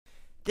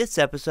This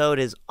episode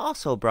is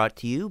also brought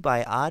to you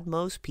by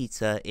Oddmo's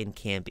Pizza in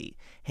Canby.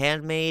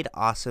 Handmade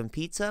awesome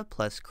pizza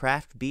plus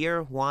craft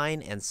beer,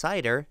 wine, and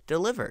cider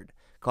delivered.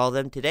 Call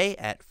them today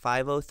at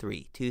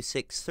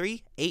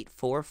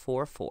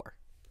 503-263-8444.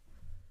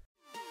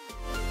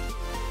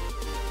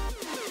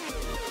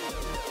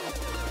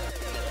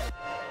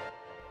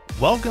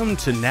 Welcome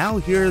to Now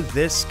Hear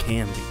This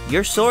Canby,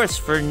 Your source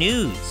for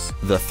news.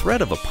 The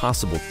threat of a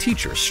possible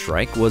teacher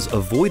strike was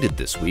avoided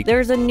this week.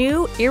 There's a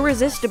new,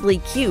 irresistibly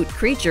cute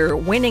creature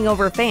winning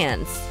over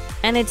fans,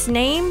 and its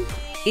name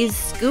is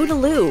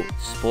Scootaloo.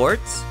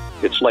 Sports.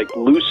 It's like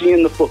Lucy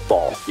in the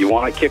football. You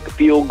want to kick a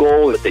field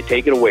goal, if they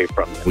take it away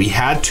from you. We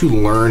had to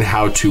learn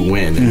how to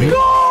win.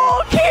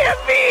 Goal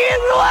can't be in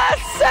the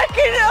last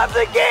second of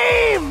the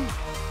game!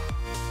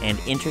 And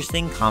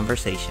interesting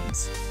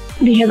conversations.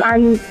 Because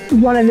I'm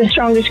one of the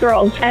strongest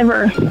girls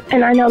ever,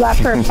 and I know that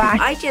for a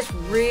fact. I just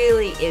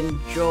really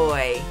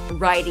enjoy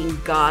writing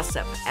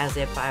gossip as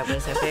if I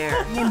was a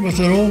bear. With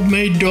an old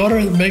maid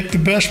daughter that make the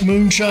best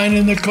moonshine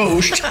in the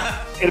coast.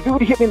 And if it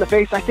would have hit me in the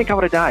face, I think I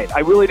would have died.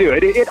 I really do.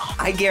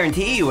 I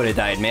guarantee you would have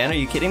died, man. Are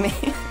you kidding me?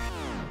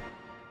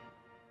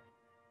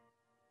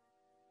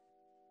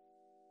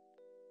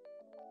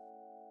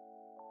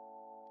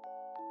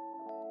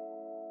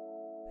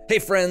 Hey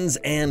friends,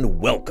 and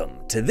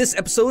welcome to this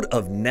episode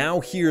of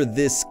Now Hear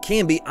This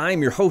Canby.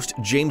 I'm your host,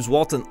 James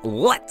Walton.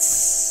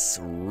 Let's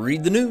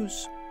read the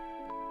news.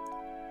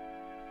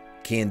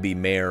 Canby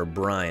Mayor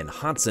Brian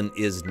Hodson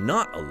is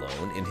not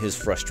alone in his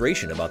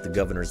frustration about the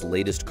governor's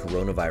latest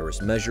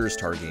coronavirus measures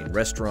targeting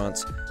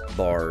restaurants,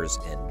 bars,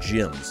 and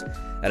gyms,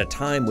 at a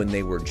time when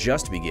they were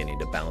just beginning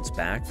to bounce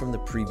back from the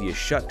previous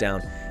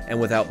shutdown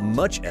and without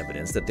much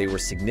evidence that they were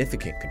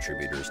significant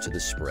contributors to the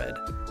spread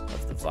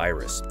of the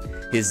virus.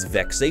 His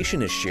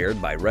vexation is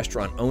shared by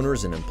restaurant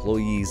owners and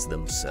employees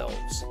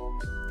themselves.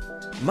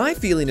 "My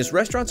feeling is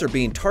restaurants are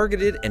being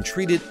targeted and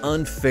treated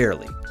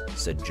unfairly,"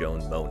 said Joan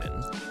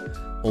Monin,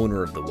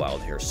 owner of the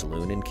Wild Hair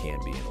Saloon in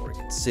Canby in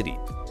Oregon City.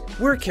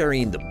 "We're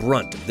carrying the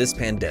brunt of this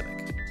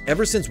pandemic.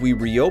 Ever since we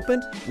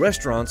reopened,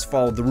 restaurants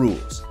followed the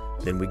rules.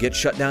 Then we get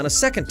shut down a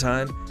second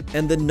time,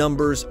 and the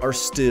numbers are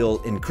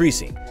still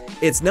increasing.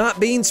 It's not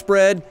being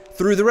spread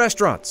through the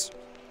restaurants."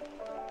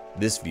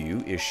 This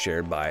view is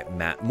shared by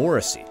Matt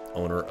Morrissey,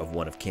 owner of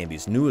one of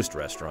Canby's newest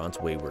restaurants,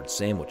 Wayward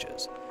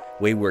Sandwiches.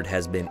 Wayward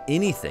has been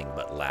anything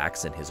but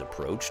lax in his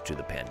approach to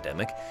the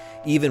pandemic,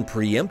 even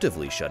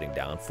preemptively shutting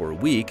down for a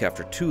week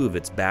after 2 of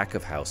its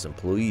back-of-house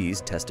employees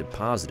tested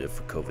positive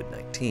for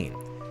COVID-19.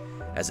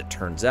 As it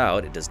turns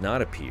out, it does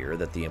not appear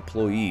that the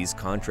employees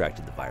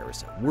contracted the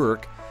virus at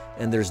work,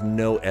 and there's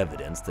no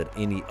evidence that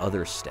any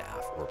other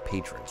staff or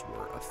patrons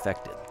were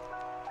affected.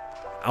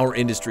 "Our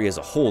industry as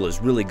a whole has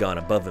really gone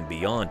above and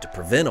beyond to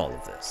prevent all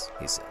of this,"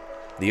 he said.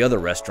 "The other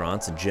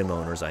restaurants and gym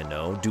owners I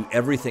know do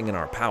everything in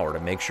our power to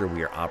make sure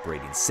we are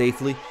operating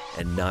safely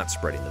and not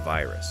spreading the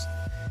virus.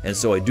 And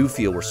so I do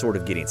feel we're sort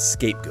of getting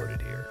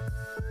scapegoated here."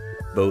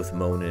 Both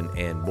Monin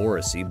and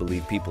Morrissey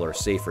believe people are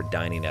safer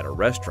dining at a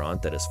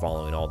restaurant that is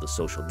following all the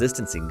social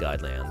distancing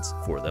guidelines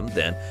for them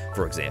than,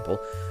 for example,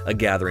 a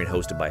gathering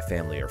hosted by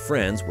family or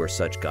friends where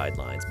such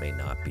guidelines may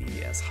not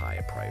be as high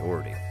a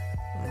priority.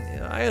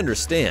 "I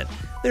understand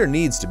there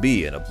needs to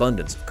be an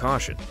abundance of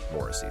caution,"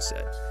 Morrissey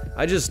said.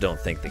 "I just don't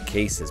think the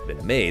case has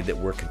been made that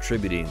we're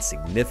contributing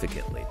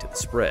significantly to the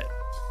spread."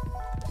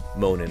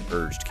 Monin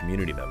urged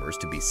community members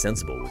to be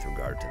sensible with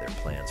regard to their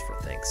plans for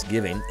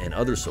Thanksgiving and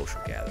other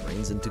social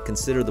gatherings and to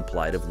consider the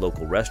plight of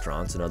local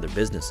restaurants and other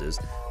businesses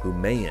who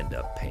may end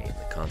up paying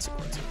the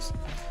consequences.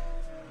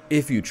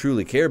 "If you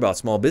truly care about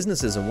small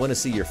businesses and want to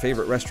see your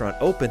favorite restaurant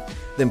open,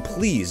 then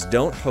please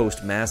don't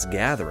host mass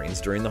gatherings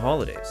during the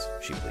holidays,"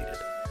 she pleaded.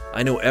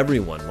 "I know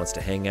everyone wants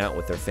to hang out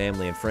with their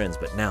family and friends,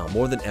 but now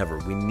more than ever,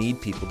 we need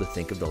people to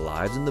think of the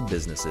lives and the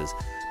businesses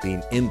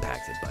being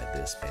impacted by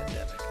this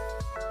pandemic."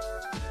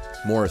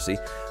 Morrissey,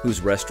 whose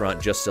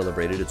restaurant just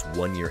celebrated its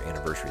 1-year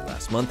anniversary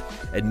last month,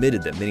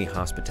 admitted that many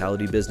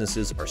hospitality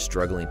businesses are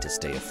struggling to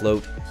stay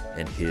afloat,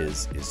 and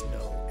his is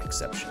no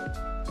exception.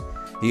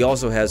 He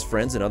also has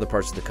friends in other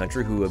parts of the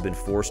country who have been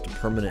forced to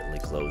permanently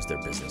close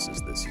their businesses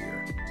this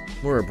year.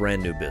 "We're a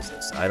brand new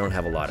business. I don't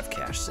have a lot of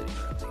cash sitting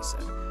around," he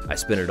said. "I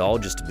spent it all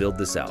just to build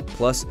this out.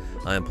 Plus,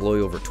 I employ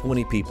over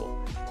 20 people.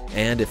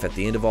 And if at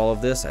the end of all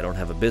of this I don't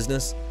have a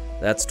business,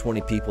 that's 20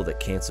 people that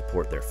can't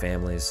support their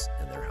families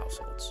and their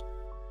households."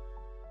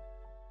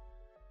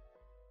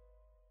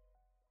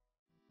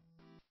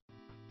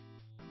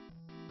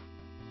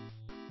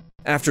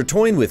 After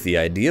toying with the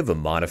idea of a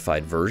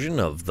modified version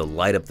of the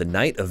Light Up the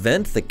Night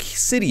event, the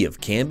city of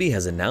Canby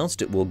has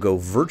announced it will go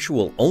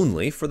virtual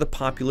only for the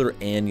popular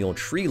annual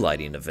tree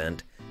lighting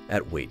event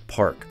at Waite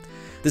Park.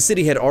 The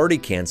city had already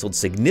canceled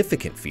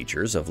significant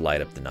features of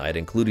Light Up the Night,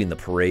 including the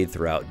parade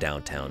throughout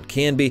downtown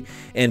Canby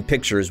and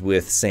pictures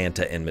with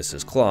Santa and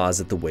Mrs.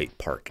 Claus at the Waite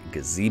Park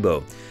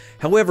gazebo.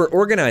 However,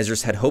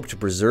 organizers had hoped to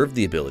preserve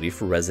the ability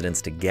for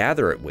residents to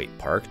gather at Waite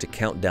Park to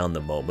count down the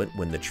moment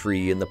when the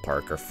tree and the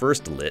park are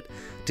first lit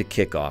to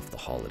kick off the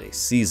holiday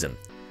season.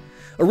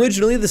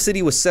 Originally, the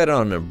city was set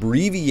on an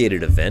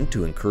abbreviated event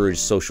to encourage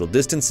social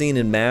distancing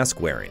and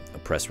mask wearing, a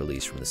press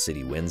release from the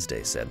city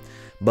Wednesday said.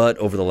 But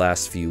over the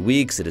last few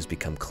weeks, it has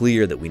become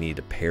clear that we need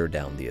to pare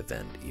down the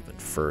event even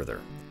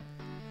further.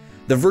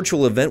 The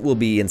virtual event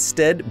will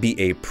instead be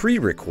a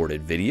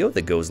pre-recorded video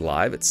that goes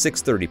live at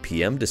 6:30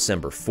 p.m.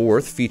 December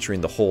 4th,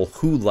 featuring the whole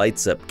Who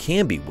Lights Up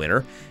Canby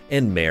winner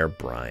and Mayor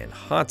Brian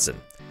Hodson.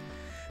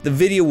 The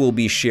video will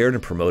be shared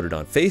and promoted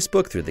on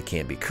Facebook through the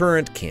Canby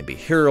Current, Canby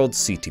Herald,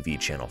 CTV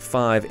Channel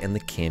 5, and the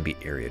Canby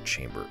Area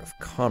Chamber of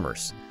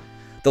Commerce.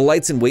 The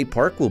lights in Waite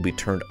Park will be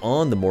turned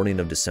on the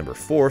morning of December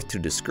 4th to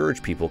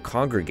discourage people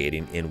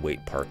congregating in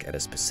Waite Park at a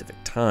specific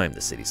time,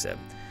 the city said.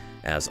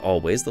 As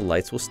always, the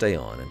lights will stay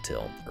on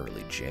until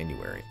early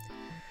January.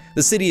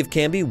 The city of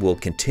Canby will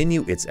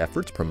continue its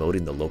efforts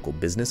promoting the local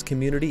business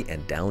community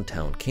and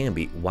downtown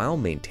Canby while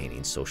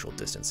maintaining social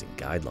distancing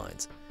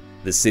guidelines.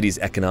 The city's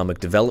economic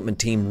development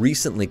team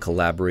recently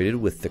collaborated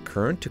with the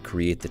Current to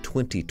create the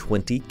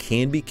 2020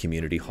 Canby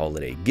Community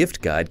Holiday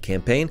Gift Guide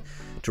campaign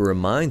to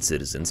remind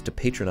citizens to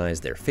patronize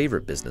their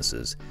favorite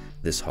businesses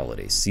this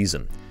holiday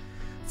season.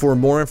 For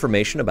more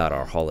information about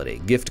our holiday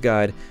gift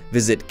guide,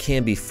 visit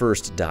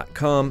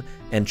canbyfirst.com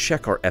and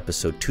check our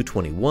episode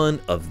 221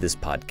 of this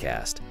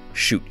podcast,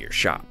 Shoot Your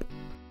Shop.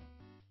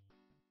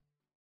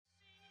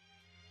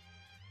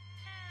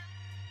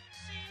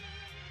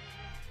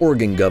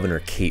 Oregon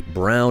Governor Kate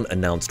Brown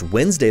announced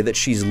Wednesday that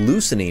she's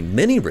loosening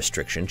many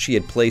restrictions she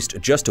had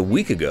placed just a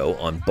week ago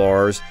on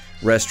bars,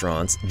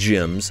 restaurants,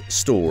 gyms,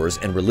 stores,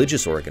 and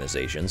religious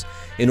organizations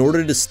in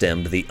order to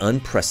stem the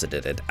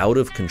unprecedented,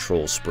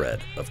 out-of-control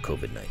spread of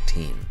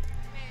COVID-19.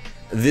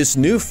 This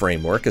new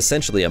framework,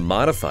 essentially a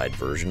modified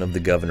version of the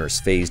governor's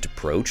phased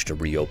approach to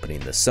reopening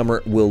this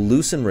summer, will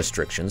loosen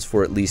restrictions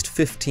for at least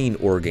 15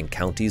 Oregon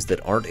counties that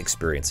aren't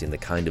experiencing the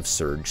kind of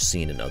surge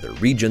seen in other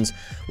regions,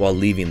 while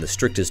leaving the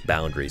strictest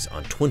boundaries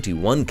on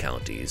 21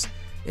 counties,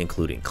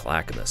 including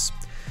Clackamas.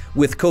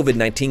 With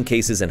COVID-19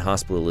 cases and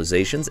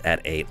hospitalizations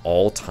at an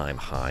all-time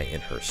high in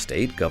her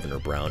state, Governor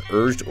Brown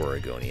urged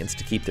Oregonians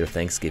to keep their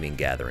Thanksgiving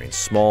gatherings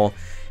small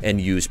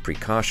and use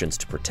precautions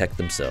to protect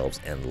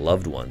themselves and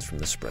loved ones from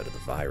the spread of the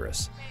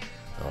virus.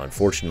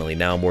 Unfortunately,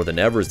 now more than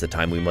ever is the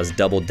time we must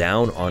double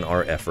down on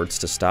our efforts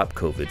to stop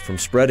COVID from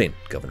spreading,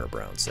 Governor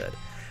Brown said.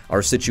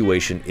 Our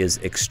situation is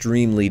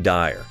extremely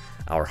dire.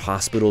 Our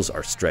hospitals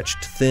are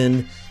stretched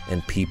thin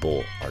and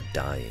people are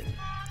dying.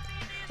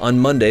 On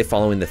Monday,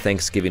 following the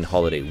Thanksgiving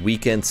holiday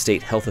weekend,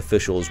 state health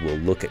officials will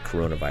look at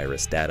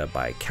coronavirus data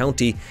by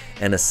county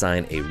and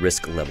assign a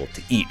risk level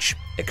to each: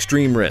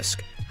 extreme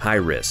risk, high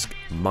risk,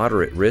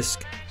 moderate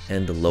risk,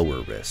 and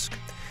lower risk.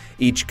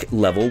 Each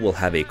level will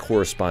have a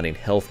corresponding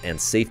health and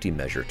safety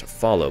measure to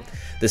follow.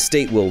 The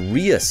state will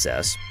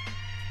reassess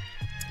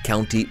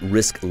county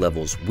risk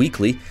levels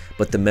weekly,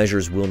 but the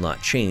measures will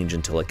not change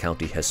until a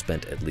county has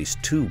spent at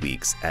least 2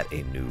 weeks at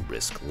a new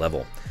risk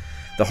level.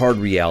 The hard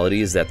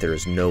reality is that there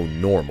is no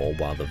normal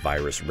while the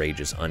virus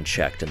rages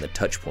unchecked in the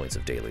touchpoints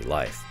of daily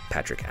life,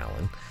 Patrick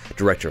Allen,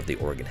 director of the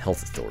Oregon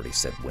Health Authority,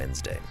 said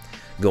Wednesday.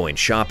 Going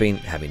shopping,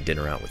 having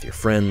dinner out with your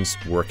friends,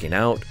 working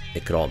out,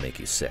 it could all make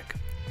you sick.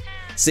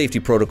 Safety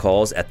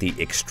protocols at the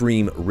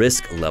extreme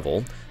risk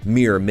level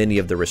mirror many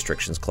of the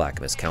restrictions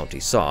Clackamas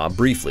County saw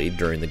briefly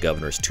during the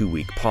governor's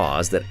 2-week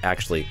pause that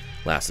actually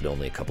lasted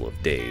only a couple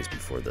of days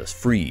before the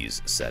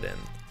freeze set in.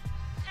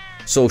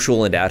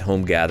 Social and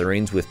at-home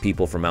gatherings with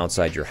people from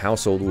outside your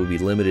household will be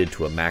limited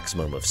to a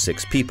maximum of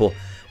 6 people,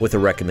 with a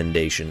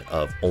recommendation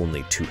of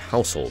only 2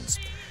 households.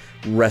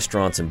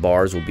 Restaurants and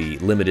bars will be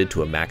limited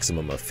to a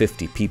maximum of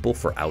 50 people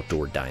for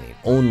outdoor dining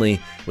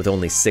only, with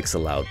only 6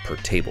 allowed per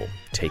table.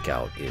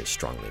 Takeout is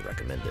strongly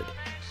recommended.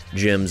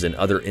 Gyms and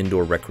other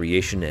indoor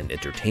recreation and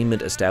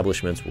entertainment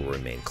establishments will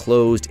remain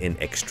closed in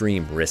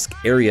extreme risk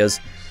areas,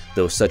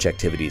 though such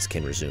activities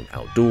can resume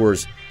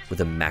outdoors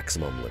with a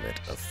maximum limit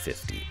of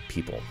 50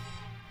 people.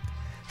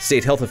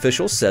 State health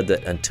officials said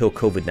that until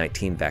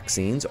COVID-19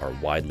 vaccines are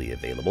widely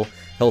available,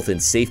 health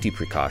and safety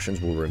precautions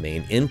will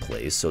remain in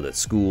place so that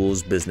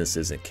schools,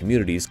 businesses, and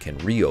communities can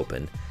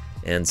reopen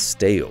and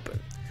stay open.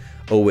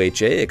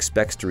 OHA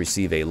expects to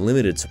receive a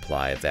limited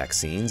supply of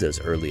vaccines as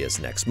early as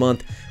next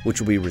month,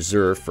 which will be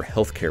reserved for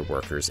healthcare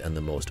workers and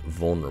the most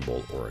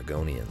vulnerable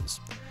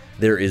Oregonians.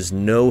 There is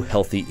no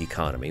healthy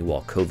economy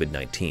while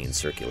COVID-19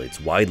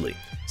 circulates widely,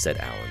 said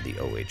Allen, the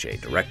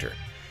OHA director.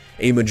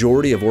 A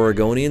majority of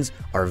Oregonians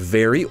are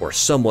very or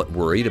somewhat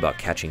worried about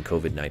catching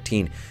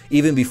COVID-19.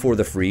 Even before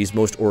the freeze,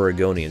 most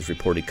Oregonians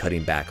reported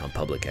cutting back on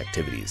public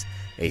activities.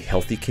 A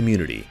healthy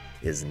community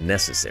is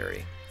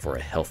necessary for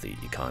a healthy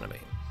economy.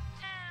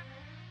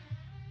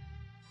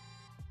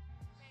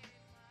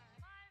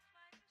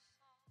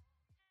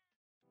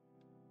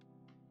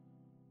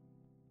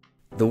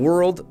 The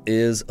world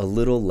is a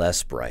little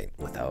less bright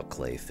without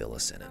Clay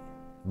Phyllis in it.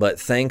 But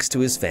thanks to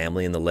his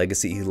family and the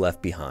legacy he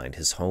left behind,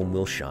 his home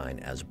will shine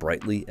as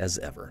brightly as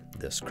ever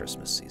this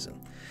Christmas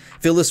season.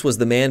 Phyllis was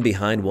the man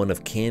behind one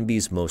of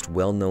Canby's most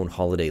well-known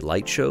holiday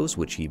light shows,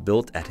 which he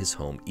built at his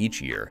home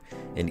each year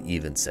and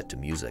even set to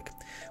music.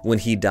 When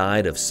he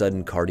died of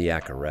sudden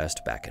cardiac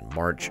arrest back in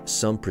March,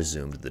 some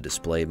presumed the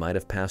display might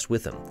have passed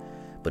with him,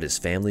 but his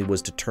family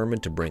was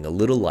determined to bring a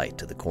little light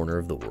to the corner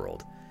of the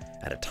world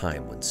at a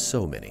time when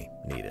so many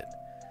need it.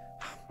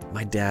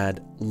 My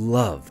dad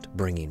loved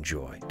bringing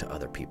joy to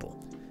other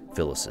people,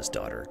 Phyllis's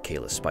daughter,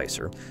 Kayla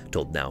Spicer,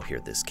 told Now Hear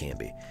This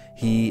Canby.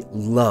 He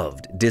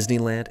loved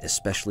Disneyland,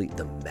 especially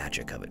the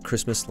magic of it.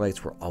 Christmas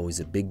lights were always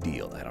a big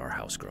deal at our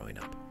house growing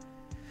up.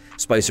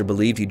 Spicer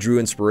believed he drew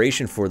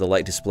inspiration for the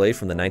light display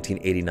from the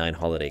 1989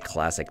 holiday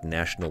classic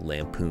National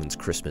Lampoon's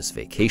Christmas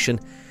Vacation,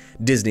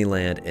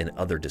 Disneyland, and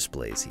other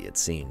displays he had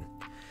seen.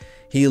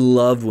 He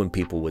loved when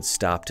people would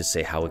stop to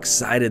say how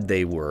excited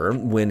they were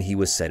when he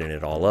was setting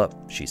it all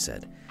up, she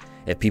said.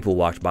 If people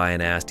walked by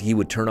and asked, he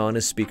would turn on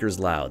his speakers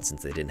loud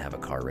since they didn't have a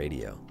car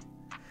radio.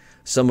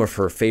 Some of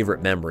her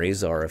favorite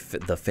memories are of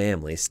the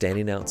family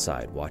standing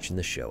outside watching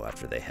the show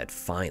after they had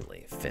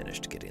finally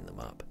finished getting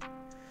them up.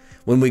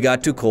 When we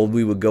got too cold,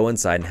 we would go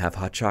inside and have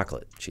hot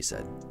chocolate, she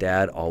said.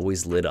 Dad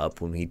always lit up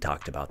when he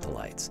talked about the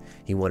lights.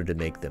 He wanted to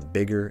make them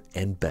bigger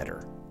and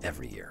better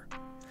every year.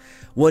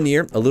 One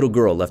year, a little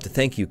girl left a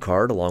thank you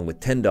card along with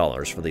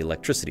 $10 for the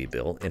electricity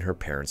bill in her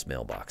parents'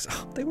 mailbox.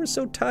 Oh, they were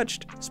so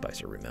touched,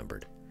 Spicer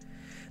remembered.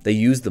 They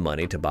used the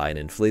money to buy an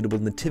inflatable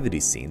nativity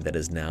scene that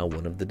is now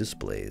one of the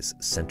display's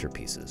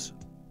centerpieces.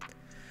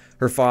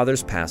 Her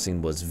father's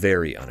passing was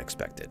very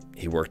unexpected.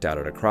 He worked out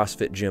at a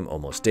CrossFit gym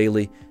almost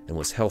daily and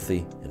was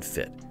healthy and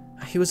fit.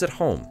 He was at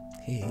home.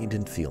 He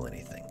didn't feel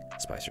anything,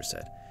 Spicer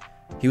said.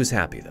 He was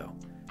happy, though.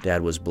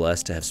 Dad was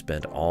blessed to have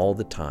spent all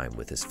the time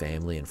with his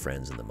family and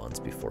friends in the months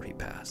before he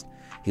passed.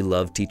 He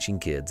loved teaching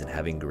kids, and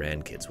having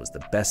grandkids was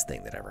the best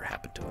thing that ever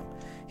happened to him.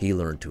 He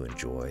learned to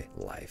enjoy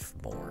life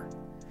more.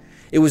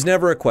 It was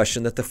never a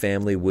question that the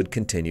family would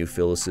continue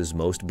Phyllis's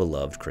most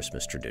beloved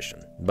Christmas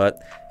tradition,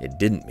 but it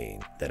didn't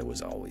mean that it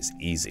was always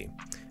easy.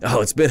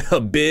 Oh, it's been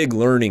a big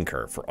learning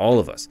curve for all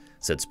of us,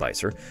 said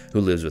Spicer, who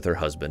lives with her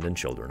husband and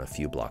children a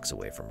few blocks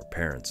away from her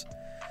parents.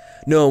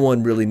 No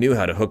one really knew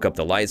how to hook up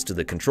the lights to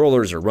the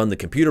controllers or run the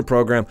computer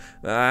program.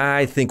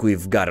 I think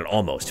we've got it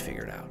almost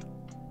figured out.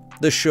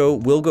 The show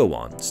will go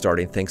on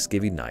starting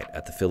Thanksgiving night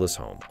at the Phyllis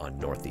home on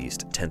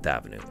Northeast 10th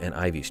Avenue and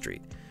Ivy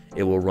Street.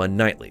 It will run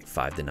nightly,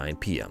 5 to 9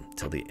 p.m.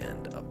 till the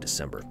end of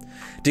December.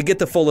 To get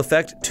the full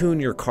effect,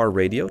 tune your car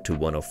radio to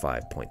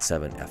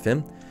 105.7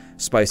 FM.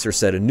 Spicer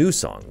said a new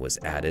song was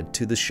added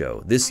to the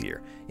show this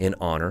year in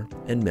honor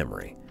and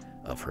memory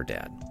of her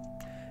dad.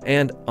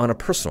 And on a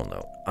personal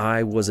note,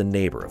 I was a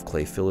neighbor of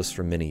Clay Phyllis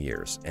for many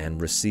years and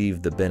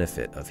received the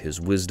benefit of his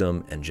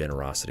wisdom and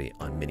generosity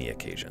on many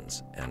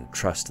occasions, and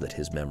trust that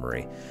his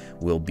memory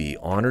will be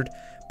honored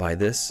by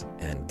this,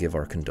 and give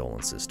our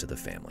condolences to the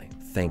family.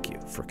 Thank you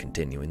for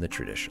continuing the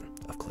tradition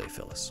of Clay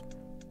Phyllis.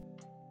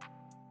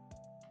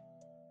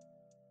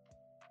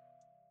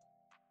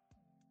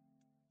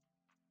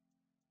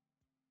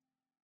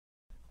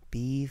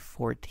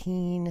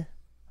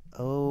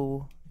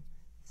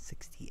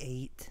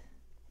 B14068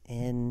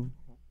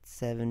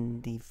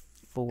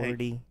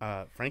 N7040.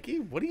 Hey,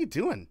 Frankie, what are you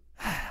doing?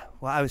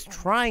 Well, I was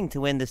trying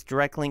to win this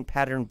direct link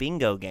pattern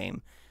bingo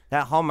game.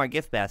 That Hallmark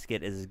gift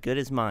basket is as good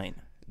as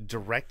mine.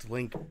 Direct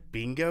link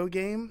bingo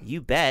game?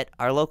 You bet.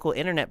 Our local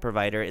internet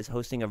provider is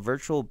hosting a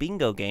virtual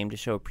bingo game to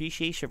show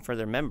appreciation for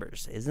their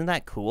members. Isn't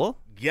that cool?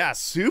 Yeah,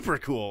 super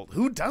cool.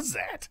 Who does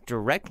that?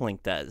 Direct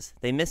Link does.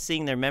 They miss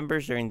seeing their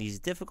members during these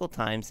difficult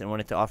times and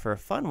wanted to offer a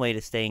fun way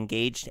to stay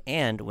engaged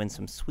and win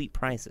some sweet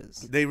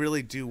prizes. They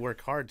really do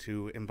work hard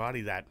to embody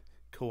that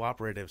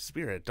cooperative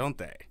spirit, don't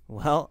they?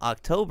 Well,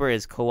 October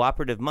is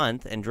Cooperative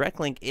Month, and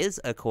Direct Link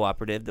is a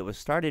cooperative that was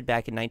started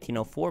back in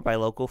 1904 by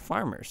local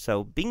farmers,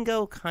 so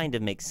bingo kind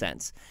of makes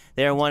sense.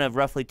 They are one of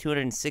roughly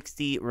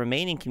 260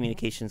 remaining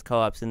communications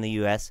co-ops in the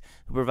U.S.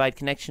 who provide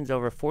connections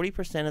over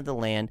 40% of the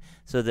land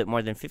so that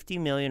more than 50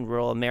 million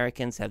rural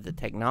Americans have the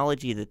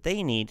technology that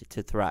they need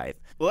to thrive.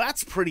 Well,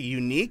 that's pretty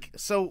unique.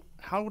 So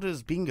how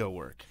does bingo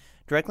work?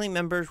 DirectLink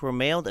members were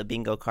mailed a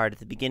bingo card at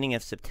the beginning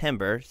of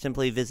September.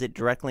 Simply visit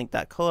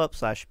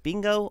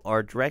directlink.coop/bingo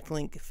or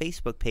DirectLink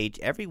Facebook page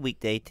every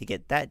weekday to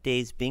get that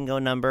day's bingo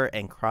number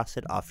and cross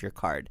it off your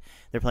card.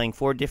 They're playing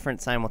 4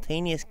 different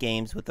simultaneous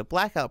games, with the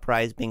blackout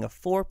prize being a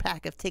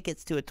 4-pack of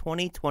tickets to a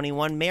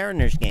 2021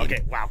 Mariners game.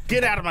 Okay, wow,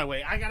 get out of my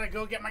way. I gotta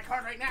go get my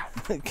card right now.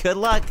 Good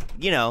luck,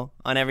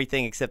 on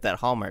everything except that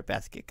Hallmark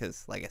basket,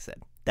 because, like I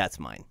said, that's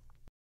mine.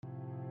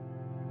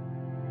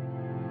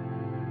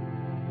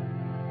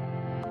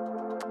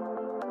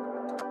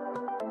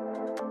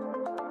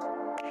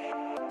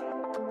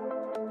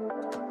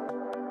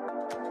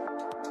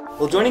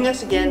 Well, joining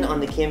us again on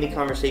the Canby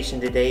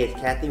Conversation today is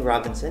Kathy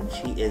Robinson.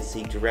 She is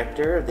the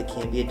director of the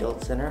Canby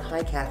Adult Center.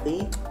 Hi,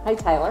 Kathy. Hi,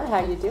 Tyler.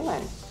 How you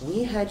doing?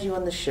 We had you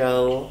on the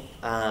show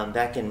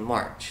back in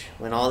March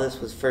when all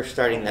this was first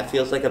starting. That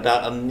feels like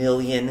about 1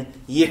 million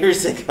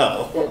years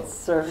ago. It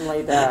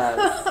certainly does.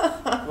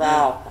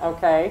 Wow.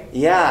 Okay.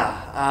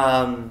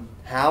 Yeah.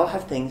 How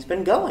have things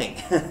been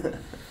going?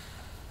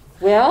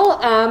 Well,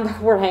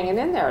 we're hanging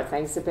in there.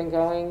 Things have been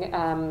going.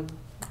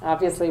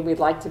 Obviously, we'd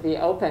like to be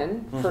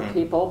open for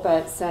people,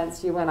 but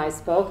since you and I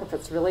spoke, if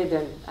it's really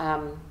been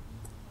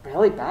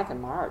really back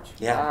in March.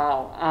 Yeah.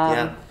 Wow.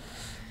 Yeah.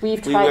 We've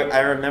tried.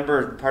 I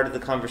remember part of the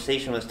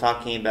conversation was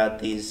talking about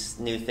these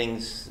new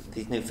things,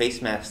 these new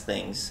face mask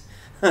things.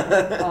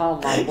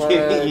 Oh my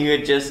word! You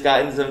had just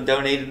gotten some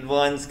donated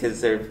ones because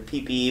their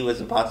PPE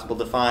was impossible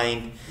to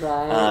find,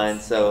 right?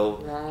 And so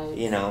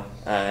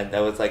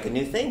that was like a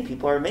new thing.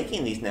 People are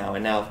making these now,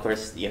 and now of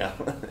course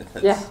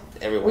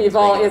everyone's we've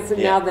all. making It's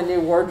now the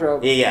new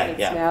wardrobe. It's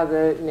now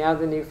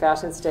the new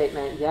fashion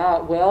statement. Yeah.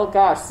 Well,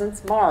 gosh,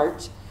 since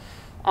March.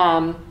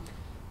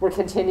 We're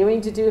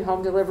continuing to do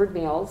home delivered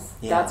meals.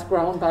 Yeah. That's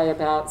grown by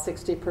about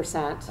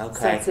 60%.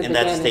 Okay, and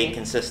that's stayed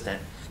consistent.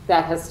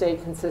 That has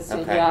stayed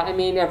consistent. Okay. Yeah, I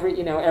mean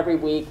every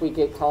week we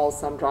get calls.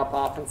 Some drop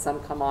off and some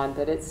come on,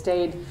 but it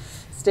stayed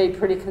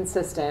pretty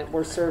consistent.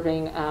 We're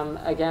serving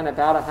again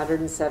about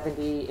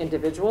 170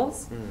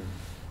 individuals.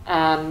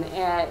 And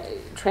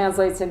it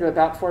translates into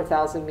about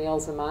 4,000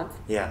 meals a month.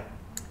 Yeah.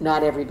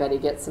 Not everybody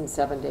gets them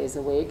 7 days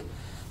a week.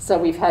 So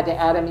we've had to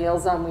add a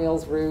Meals on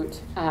Wheels route.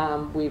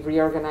 We've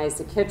reorganized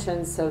the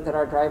kitchens so that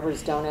our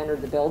drivers don't enter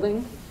the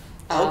building.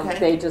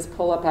 They just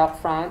pull up out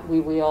front.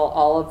 We wheel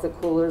all of the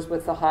coolers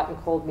with the hot and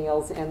cold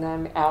meals in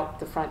them out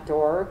the front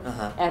door,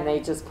 and they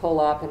just pull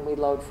up and we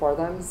load for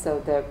them so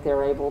that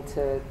they're able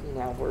to,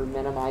 we're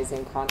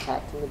minimizing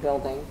contact in the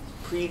building.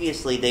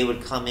 Previously, they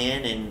would come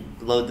in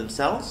and load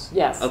themselves?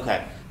 Yes.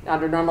 Okay.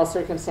 Under normal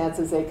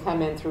circumstances, they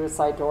come in through a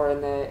side door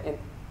in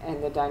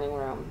the dining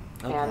room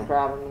and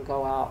grab them and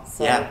go out.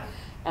 So,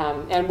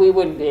 and we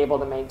wouldn't be able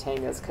to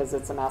maintain this because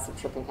it's a massive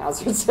tripping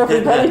hazard. So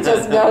everybody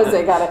just knows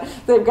they've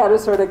got to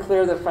sort of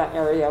clear the front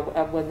area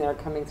when they're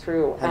coming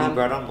through. Have you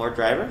brought on more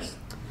drivers?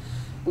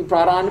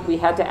 We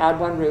had to add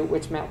one route,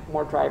 which meant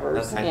more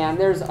drivers. Okay. And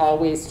there's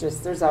always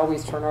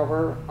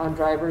turnover on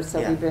drivers.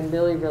 So we've been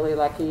really, really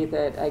lucky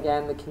that,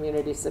 again, the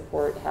community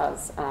support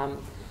has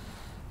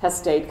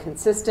stayed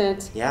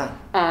consistent. Yeah.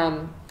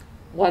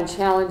 One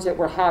challenge that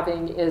we're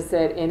having is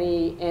that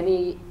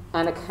any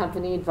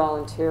unaccompanied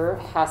volunteer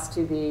has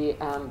to be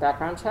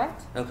background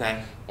checked.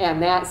 Okay.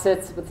 And that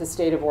sits with the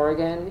state of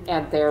Oregon,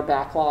 and they're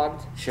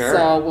backlogged. Sure.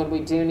 So when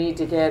we do need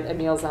to get a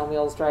Meals on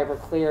Wheels driver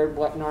cleared,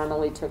 what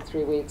normally took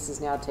 3 weeks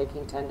is now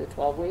taking 10 to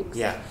 12 weeks.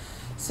 Yeah.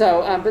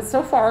 So, but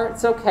so far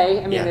it's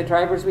okay. I mean, the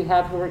drivers we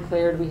have who are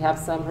cleared, we have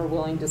some who are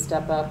willing to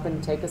step up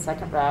and take a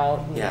second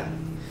route. Yeah.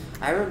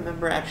 I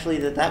remember actually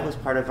that was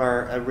part of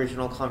our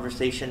original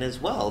conversation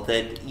as well,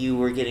 that you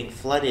were getting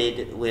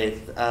flooded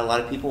with a lot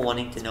of people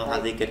wanting to know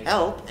how they could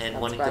help and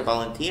wanting to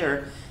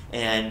volunteer,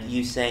 and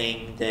you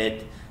saying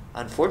that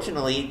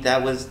unfortunately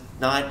that was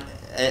not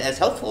as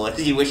helpful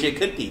as you wish it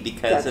could be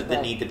because of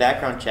the need to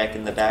background check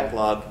and the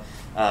backlog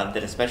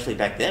that especially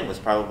back then was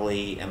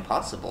probably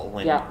impossible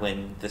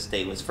when the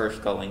state was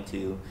first going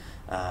to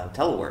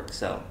telework.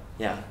 So.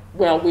 Yeah.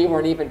 Well, we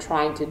weren't even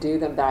trying to do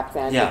them back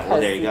then. Yeah, well,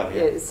 there you go.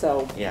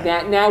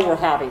 Yeah. Now we're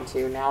having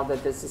to, now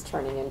that this is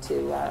turning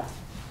into,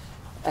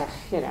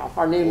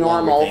 our new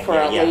normal for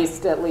at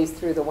least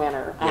through the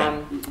winter.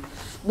 Yeah.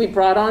 We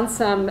brought on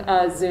some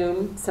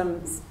Zoom,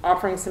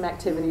 offering some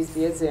activities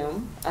via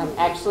Zoom.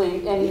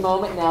 Actually, any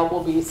moment now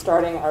we'll be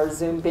starting our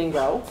Zoom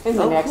bingo in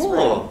the next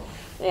room.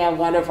 And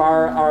one of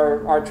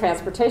our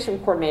transportation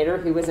coordinator,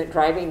 who isn't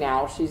driving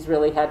now, she's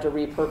really had to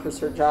repurpose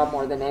her job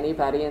more than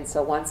anybody. And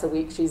so once a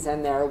week she's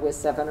in there with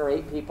 7 or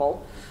 8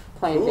 people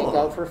playing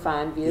bingo for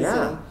fun via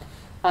Zoom.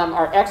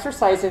 Our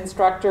exercise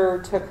instructor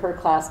took her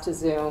class to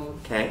Zoom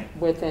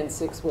within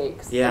 6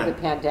 weeks of the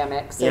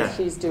pandemic. So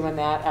she's doing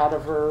that out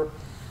of her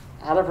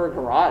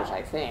garage,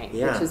 I think,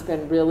 which has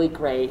been really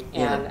great.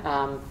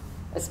 And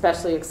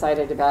especially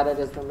excited about it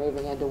as we're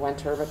moving into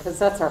winter, because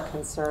that's our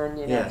concern,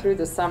 through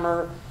the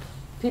summer.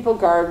 People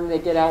garden, they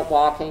get out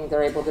walking,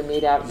 they're able to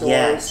meet outdoors.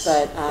 Yes,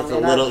 but it's a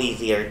little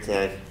easier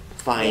to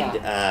find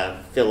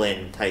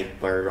fill-in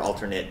type or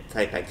alternate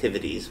type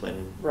activities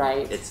when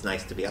it's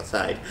nice to be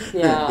outside.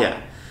 Yeah.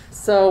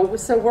 So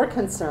we're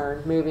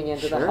concerned moving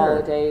into the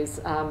holidays.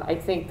 I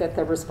think that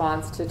the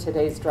response to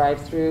today's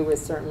drive-through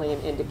is certainly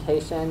an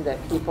indication that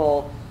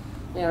people,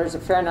 there's a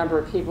fair number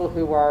of people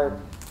who are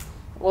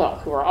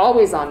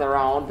always on their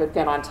own, but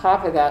then on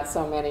top of that,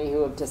 so many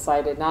who have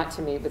decided not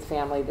to meet with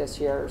family this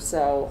year.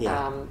 So,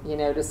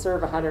 to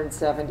serve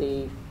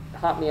 170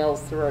 hot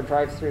meals through a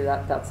drive-through,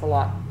 that's a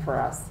lot for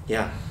us.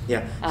 Yeah.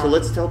 So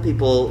let's tell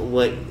people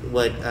what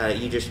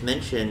you just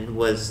mentioned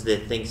was the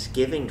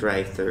Thanksgiving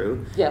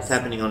drive-through. Yes. It's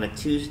happening on a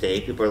Tuesday.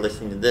 People are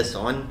listening to this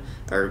on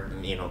or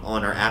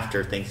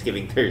after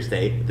Thanksgiving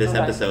Thursday, this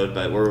episode,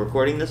 but we're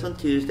recording this on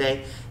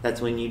Tuesday.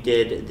 That's when you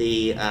did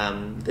the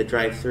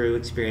drive-through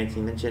experience.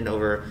 You mentioned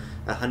over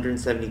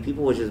 170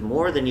 people, which is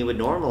more than you would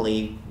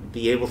normally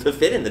be able to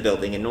fit in the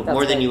building, and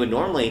more than you would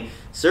normally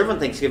serve on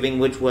Thanksgiving,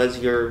 which was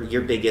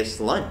your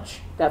biggest lunch.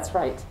 That's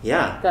right.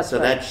 Yeah. That's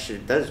right.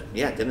 That does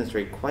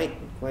demonstrate quite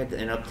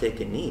an uptick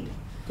in need.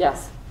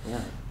 Yes.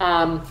 Yeah.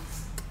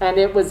 And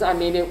it was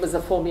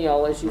a full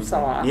meal, as you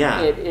saw.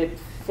 Yeah. It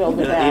filled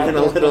the bag. Even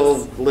a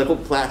little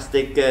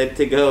plastic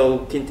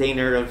to-go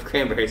container of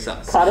cranberry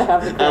sauce. Gotta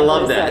have the cranberry I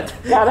love sauce.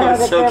 that. Gotta have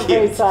the so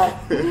cranberry cute. sauce.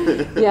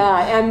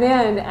 Yeah, and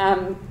then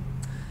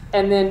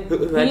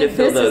Who had to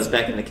fill those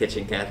back in the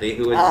kitchen, Kathy?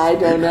 Who was I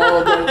don't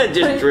know.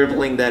 just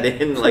dribbling that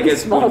in like a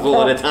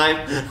spoonful at a time,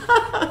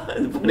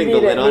 putting the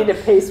lid on. Need a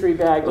pastry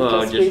bag to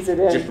just squeeze it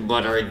in. Just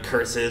muttering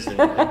curses and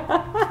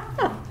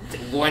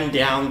one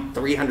down,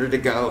 300 to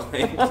go.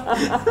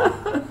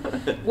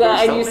 Well,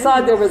 and you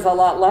saw there was a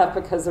lot left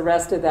because the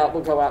rest of that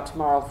will go out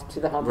tomorrow to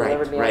the home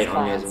delivered meals Right, on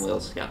clients. Meals and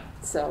Wheels, yeah.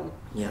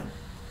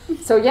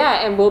 So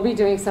yeah, and we'll be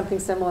doing something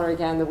similar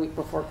again the week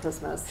before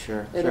Christmas.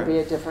 Sure. It'll be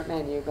a different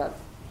menu, but.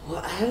 Well,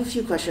 I have a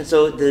few questions.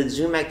 So the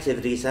Zoom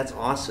activities, that's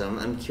awesome.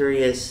 I'm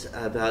curious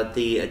about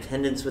the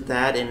attendance with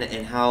that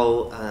and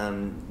how,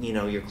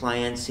 your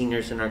clients,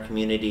 seniors in our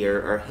community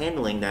are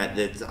handling that.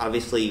 That's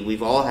obviously,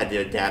 we've all had to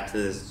adapt to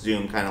this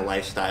Zoom kind of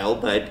lifestyle,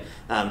 but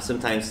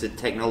sometimes the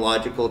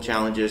technological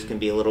challenges can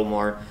be a little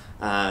more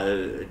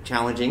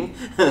challenging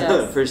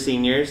for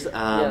seniors.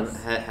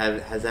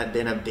 Has that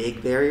been a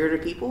big barrier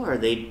to people? Or are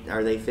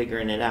they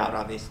figuring it out,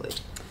 obviously?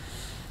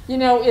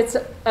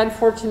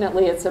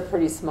 Unfortunately, it's a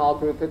pretty small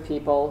group of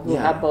people who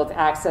have both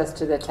access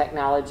to the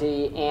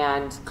technology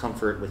and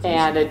comfort with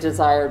and a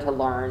desire to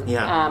learn.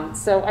 Yeah.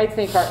 So I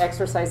think our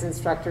exercise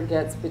instructor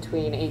gets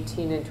between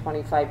 18 and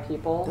 25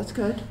 people. That's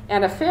good.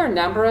 And a fair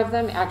number of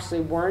them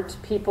actually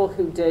weren't people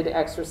who did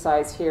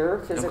exercise here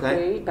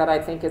physically, but I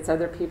think it's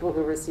other people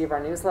who receive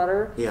our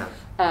newsletter. Yeah.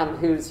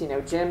 Whose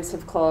gyms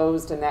have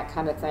closed and that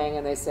kind of thing,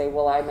 and they say,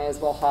 well, I may as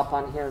well hop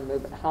on here and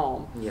move it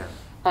home. Yeah.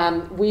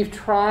 We've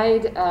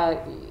tried,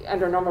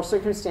 under normal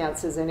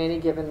circumstances, in any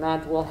given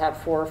month, we'll have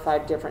 4 or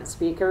 5 different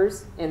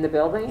speakers in the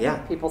building. Yeah.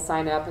 People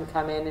sign up and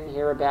come in and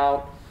hear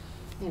about,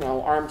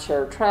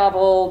 armchair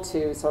travel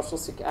to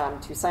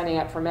to signing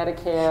up for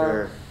Medicare.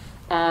 Sure.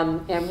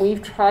 And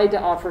we've tried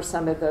to offer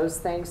some of those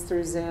things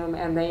through Zoom,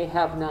 and they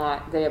have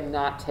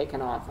not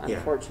taken off,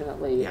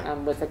 unfortunately,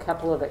 with a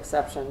couple of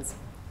exceptions.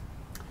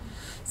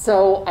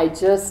 So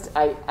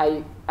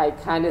I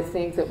kind of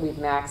think that we've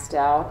maxed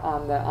out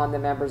on the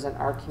members in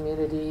our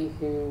community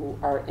who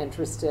are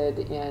interested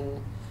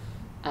in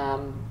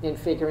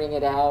figuring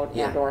it out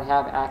and or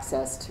have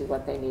access to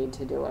what they need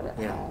to do it at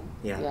home.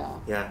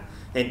 Yeah.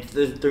 And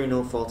through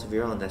no fault of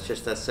your own, that's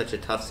such a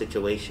tough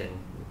situation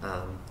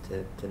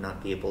to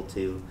not be able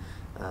to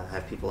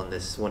have people in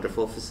this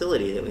wonderful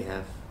facility that we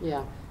have.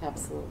 Yeah,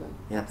 absolutely.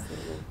 Yeah.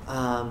 Absolutely.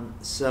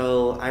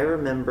 So I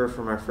remember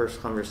from our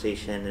first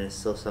conversation, and it's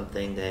still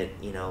something that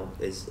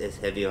is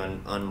heavy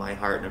on my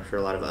heart, and I'm sure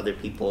a lot of other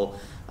people.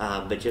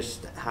 But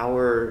just how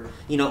are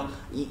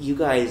you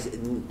guys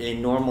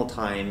in normal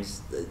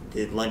times?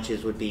 The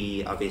lunches would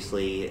be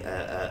obviously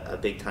a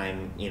big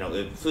time.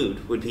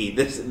 Food would be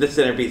the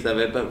centerpiece of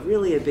it, but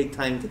really a big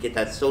time to get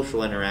that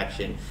social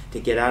interaction, to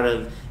get out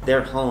of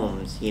their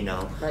homes.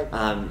 Right.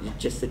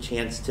 Just a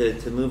chance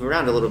to move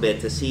around a little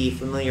bit, to see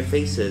familiar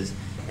faces,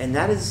 and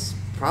that is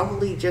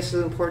probably just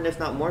as important, if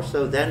not more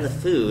so, than the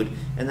food.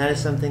 And that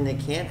is something that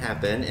can't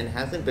happen and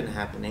hasn't been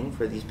happening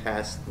for these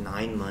past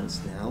 9 months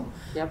now.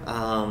 Yep.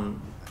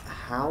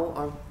 How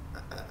are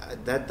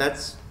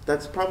that's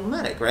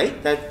problematic,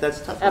 right?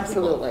 That's tough for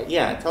Absolutely. people.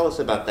 Yeah, tell us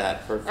about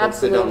that for folks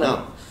Absolutely. that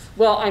don't know.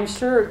 Well, I'm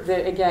sure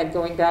that, again,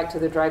 going back to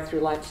the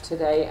drive-through lunch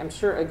today, I'm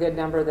sure a good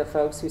number of the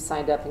folks who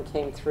signed up and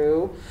came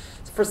through,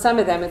 for some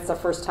of them, it's the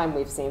first time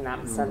we've seen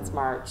them since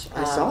March.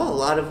 I saw a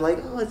lot of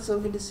it's so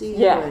good to see you.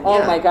 Yeah. And,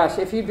 oh my gosh.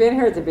 If you've been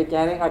here at the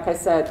beginning, like I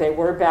said, they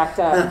were backed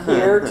up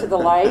here to the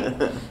light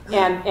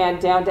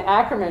and down to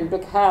Ackerman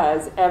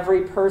because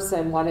every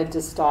person wanted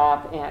to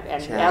stop and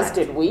as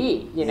did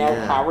we.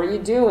 How are you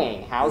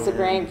doing? How's the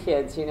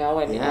grandkids?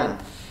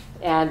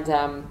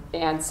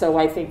 And so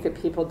I think that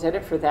people did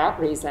it for that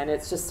reason.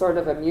 It's just sort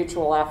of a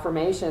mutual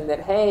affirmation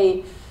that,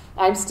 hey,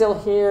 I'm still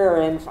here,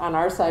 and on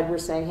our side we're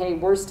saying, hey,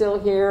 we're still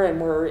here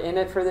and we're in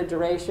it for the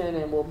duration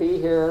and we'll be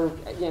here,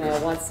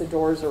 once the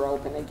doors are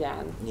open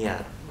again.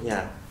 Yeah.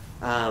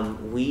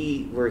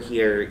 We were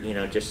here,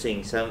 just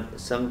seeing some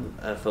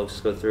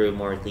folks go through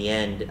more at the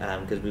end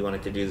because we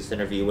wanted to do this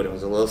interview when it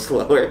was a little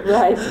slower.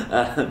 Right.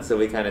 So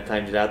we kind of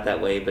timed it out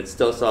that way, but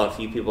still saw a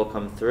few people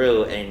come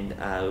through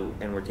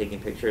and were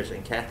taking pictures.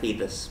 And Kathy,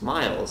 the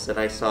smiles that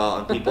I saw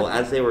on people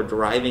as they were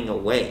driving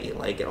away,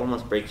 it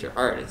almost breaks your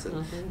heart. I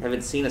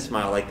haven't seen a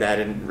smile like that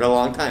in a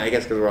long time. I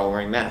guess because we're all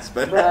wearing masks.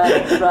 But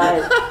Right.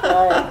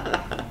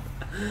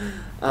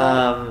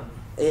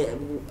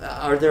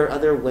 Are there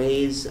other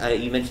ways,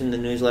 you mentioned the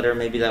newsletter,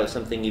 maybe that was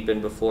something you've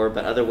been before,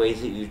 but other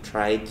ways that you've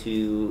tried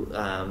to,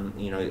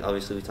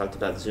 obviously we talked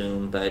about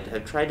Zoom, but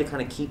have tried to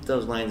kind of keep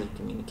those lines of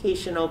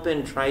communication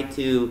open, try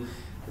to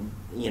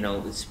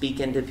speak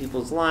into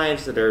people's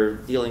lives that are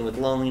dealing with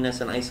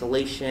loneliness and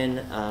isolation.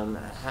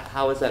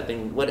 How has that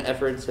been? What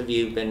efforts have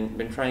you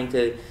been trying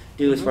to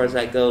do as far as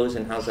that goes,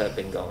 and how's that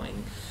been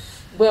going?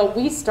 Well,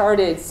 we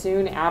started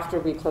soon after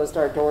we closed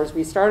our doors.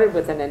 We started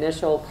with an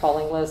initial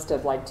calling list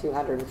of like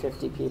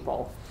 250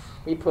 people.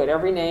 We put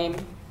every name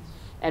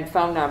and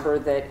phone number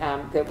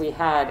that we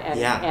had,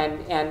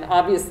 and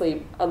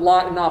obviously an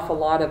awful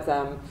lot of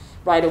them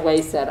right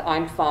away said,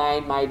 I'm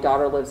fine, my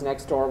daughter lives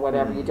next door,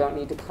 whatever, you don't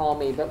need to call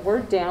me. But we're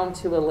down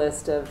to a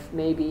list of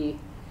maybe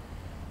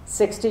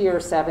 60 or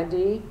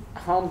 70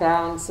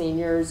 homebound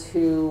seniors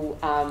who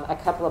a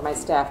couple of my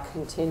staff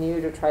continue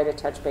to try to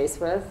touch base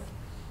with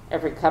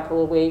every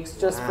couple of weeks,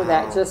 just for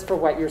that, just for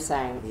what you're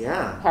saying.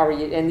 Yeah. How are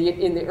you? In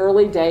the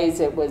early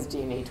days, it was, do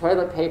you need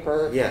toilet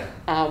paper?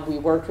 Yeah. We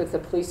worked with the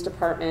police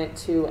department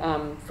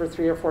for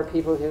 3 or 4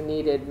 people who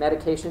needed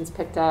medications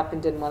picked up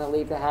and didn't want to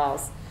leave the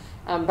house.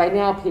 By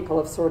now, people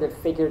have sort of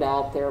figured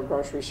out their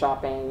grocery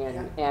shopping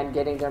and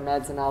getting their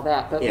meds and all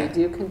that. But we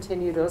do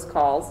continue those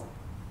calls.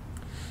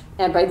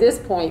 And by this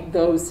point,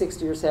 those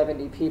 60 or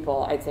 70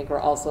 people, I think, are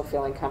also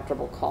feeling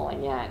comfortable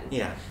calling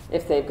in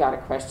if they've got a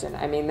question.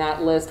 I mean,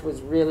 that list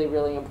was really,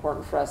 really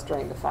important for us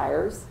during the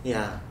fires.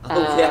 Yeah.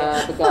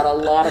 We got a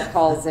lot of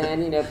calls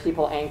in,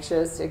 people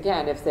anxious.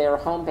 Again, if they're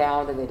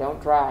homebound and they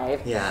don't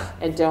drive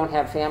and don't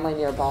have family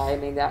nearby, I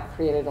mean, that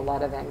created a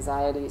lot of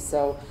anxiety.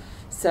 So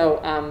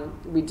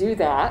we do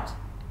that.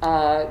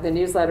 The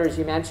newsletter, as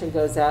you mentioned,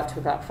 goes out to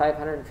about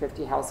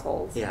 550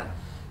 households. Yeah.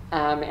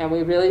 And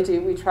we really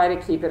do, we try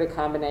to keep it a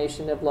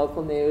combination of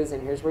local news,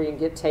 and here's where you can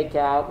get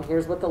takeout, and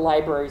here's what the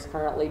library's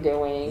currently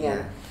doing,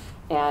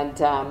 and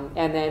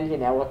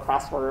then, a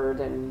crossword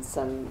and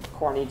some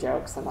corny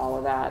jokes and all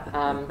of that.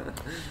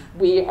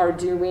 We are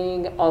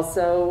doing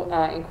also,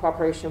 in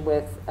cooperation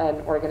with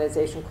an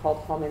organization called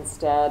Home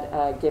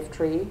Instead, Gift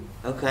Tree.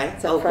 Okay.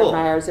 It's a Fred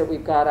Meyer's that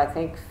we've got, I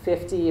think,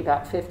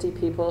 about 50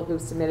 people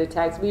who've submitted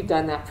tags. We've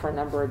done that for a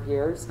number of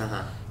years.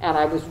 And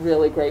I was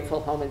really grateful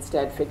Home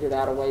Instead figured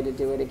out a way to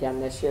do it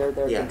again this year.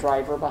 They're the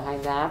driver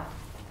behind that.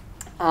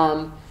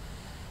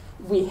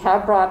 We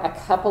have brought a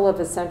couple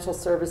of essential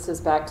services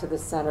back to the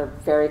center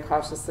very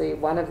cautiously.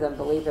 One of them,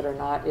 believe it or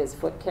not, is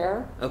foot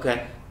care.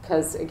 Okay.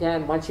 Because,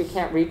 again, once you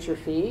can't reach your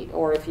feet,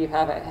 or if you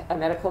have a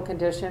medical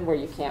condition where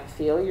you can't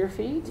feel your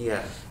feet,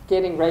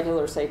 getting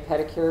regular, safe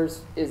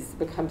pedicures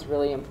becomes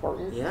really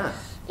important. Yeah.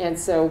 And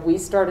so we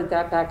started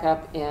that back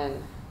up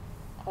in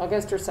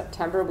August or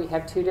September. We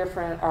have 2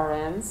 different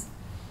RNs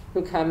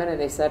who come in and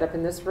they set up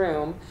in this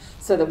room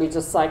so that we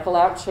just cycle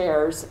out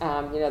chairs.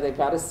 They've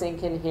got a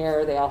sink in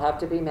here. They all have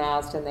to be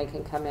masked, and they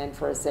can come in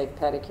for a safe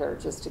pedicure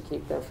just to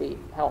keep their feet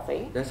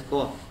healthy. That's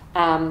cool.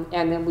 And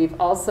then we've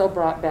also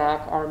brought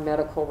back our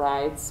medical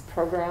rides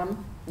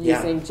program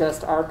using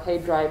just our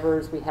paid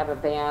drivers. We have a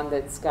van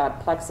that's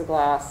got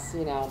plexiglass,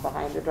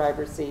 behind the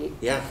driver's seat.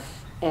 Yeah.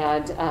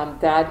 And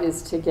that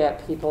is to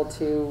get people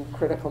to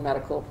critical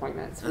medical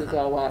appointments. We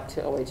go up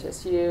to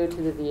OHSU, to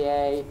the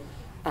VA,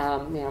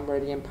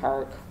 Meridian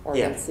Park,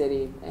 Oregon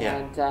City,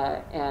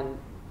 and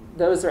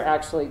those are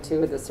actually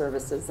 2 of the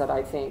services that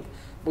I think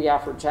we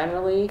offer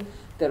generally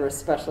that are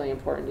especially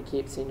important to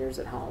keep seniors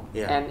at home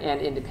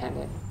and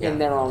independent in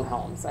their own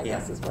homes, I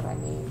guess is what I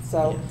mean.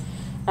 So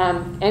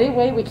any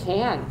way we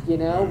can,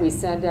 we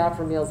send out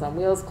for Meals on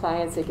Wheels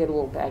clients. They get a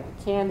little bag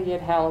of candy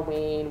at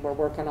Halloween. We're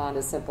working on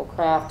a simple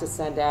craft to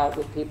send out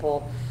with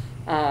people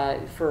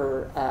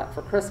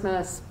for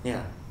Christmas.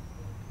 Yeah.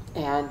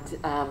 And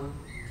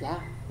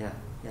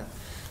Yeah.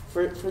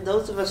 For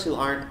those of us who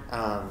aren't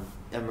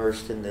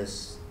immersed in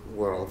this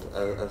world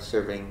of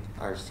serving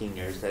our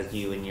seniors, as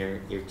you and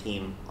your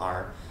team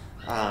are,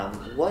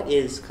 what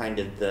is kind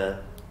of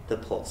the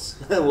pulse?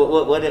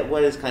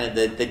 what is kind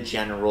of the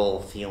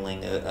general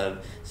feeling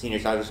of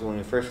seniors? Obviously, when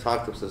we first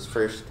talked, this was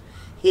first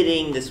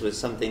hitting. This was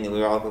something that we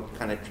were all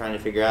kind of trying to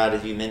figure out.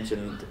 As you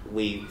mentioned,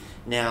 we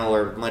now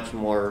are much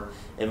more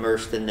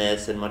immersed in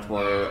this and much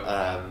more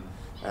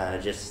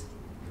just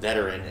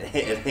veteran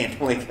at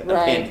handling a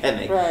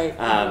pandemic. Right.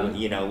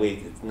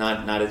 We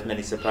not as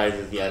many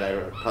surprises yet.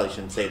 I probably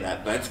shouldn't say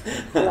that, but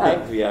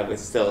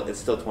it's still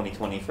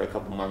 2020 for a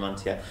couple more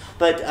months yet.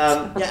 But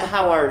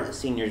how are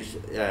seniors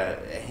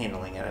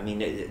handling it? I mean,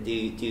 do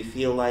you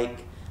feel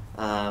like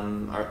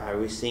are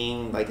we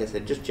seeing, like I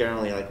said, just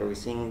generally, are we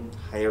seeing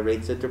higher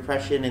rates of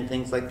depression and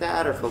things like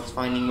that? Are folks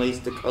finding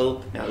ways to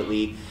cope now that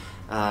we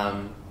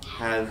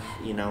have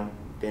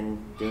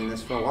been doing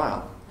this for a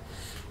while?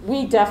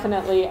 We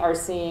definitely are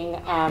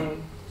seeing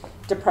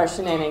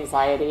depression and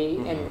anxiety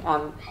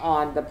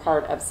on the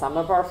part of some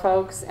of our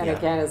folks. And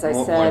again, as I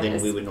said, more than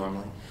we would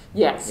normally.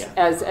 Yes,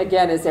 as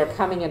they're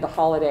coming into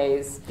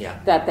holidays,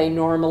 that they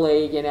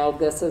normally,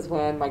 this is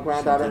when my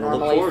granddaughter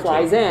normally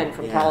flies in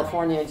from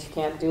California, and she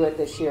can't do it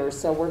this year.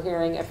 So we're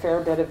hearing a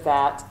fair bit of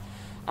that.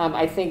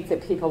 I think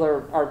that people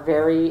are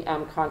very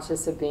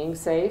conscious of being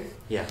safe.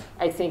 Yeah.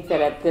 I think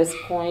that at this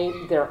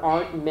point, there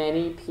aren't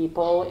many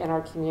people in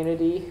our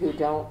community who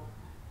don't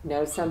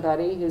know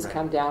somebody who's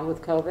come down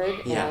with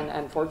COVID. And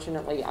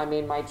unfortunately,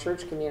 my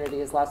church community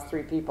has lost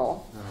 3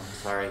 people. Oh,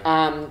 sorry.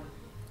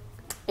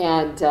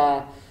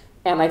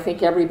 And I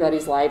think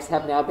everybody's lives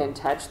have now been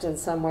touched in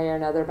some way or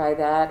another by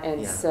that.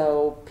 And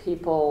so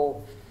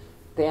people,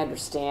 they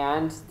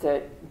understand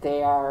that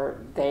they are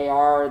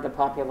the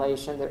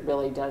population that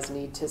really does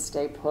need to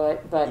stay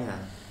put. But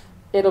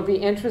it'll be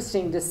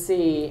interesting to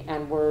see,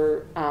 and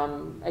we're,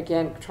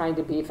 again, trying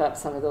to beef up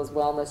some of those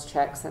wellness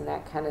checks and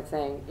that kind of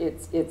thing.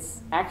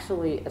 It's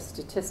actually a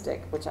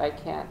statistic, which I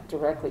can't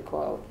directly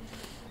quote,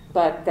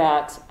 but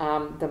that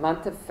the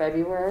month of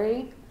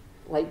February,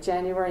 late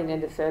January and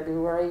into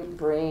February,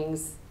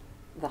 brings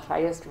the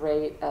highest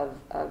rate of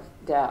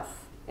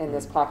death in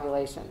this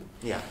population.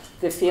 Yeah.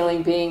 The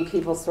feeling being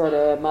people sort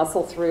of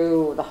muscle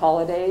through the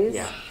holidays.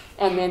 Yeah.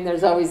 And then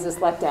there's always this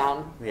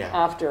letdown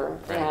after.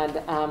 Right.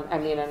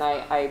 And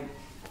I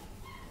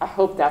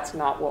hope that's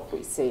not what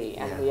we see.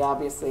 And we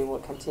obviously will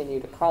continue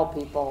to call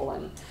people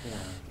and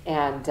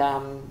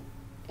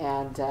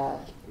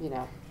you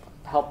know,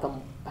 help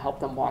them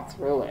walk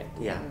through it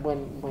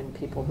when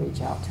people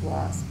reach out to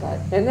us.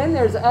 And then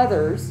there's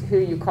others who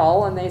you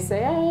call and they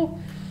say, oh,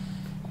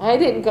 I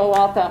didn't go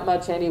out that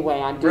much anyway.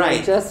 I'm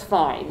doing just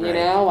fine. You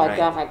know, I've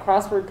got my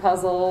crossword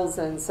puzzles,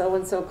 and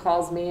so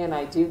calls me, and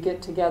I do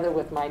get together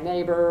with my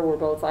neighbor. We're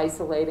both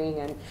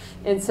isolating,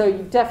 and so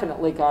you've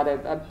definitely got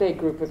a big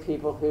group of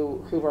people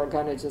who are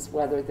going to just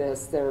weather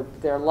this.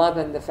 They're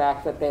loving the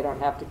fact that they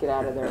don't have to get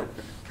out of their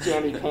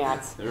jammy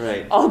pants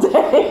all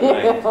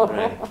day.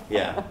 Right.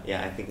 Yeah.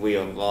 I think we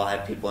all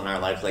have people in our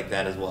lives like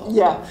that as well.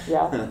 Yeah.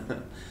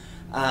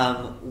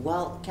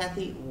 Well,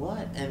 Kathy,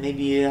 and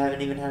maybe you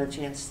haven't even had a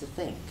chance to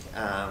think,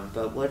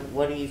 but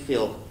what do you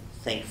feel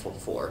thankful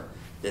for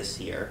this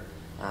year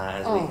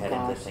as we head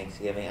into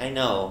Thanksgiving? I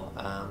know,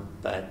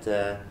 but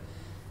I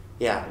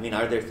mean,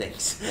 are there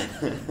things?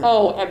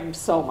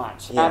 So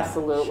much.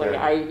 Absolutely. Sure.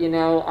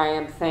 I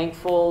am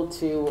thankful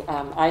to,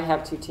 I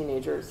have two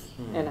teenagers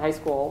in high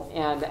school,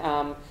 and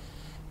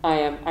I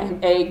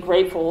am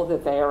grateful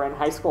that they are in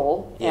high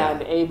school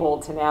and able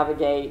to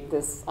navigate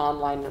this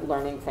online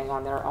learning thing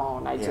on their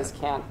own. I just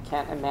can't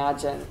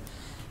imagine,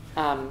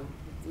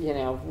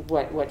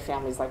 what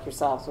families like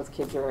yourselves with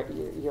kids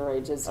your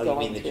ages going through. Oh, you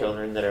mean the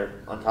children that are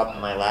on top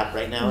of my lap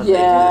right now?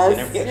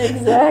 Yes,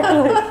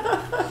 exactly.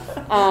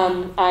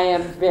 I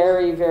am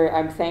very, very.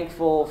 I'm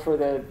thankful for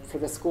the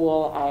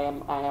school. I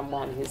am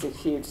one who's a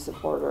huge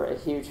supporter, a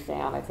huge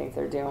fan. I think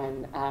they're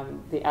doing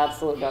the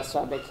absolute best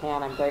job they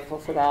can. I'm grateful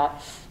for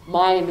that.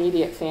 My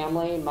immediate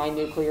family, my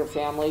nuclear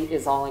family,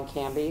 is all in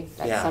Canby.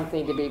 That's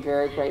something to be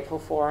very grateful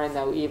for.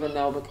 And even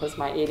though because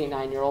my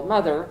 89-year-old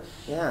mother,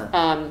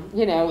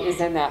 is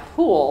in that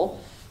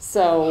pool,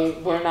 so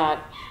we're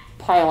not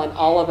piling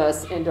all of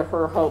us into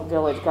her Hope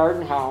Village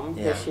garden home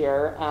this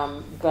year,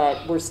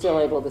 but we're still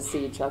able to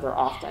see each other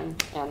often,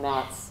 and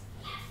that's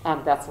a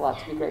lot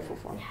to be grateful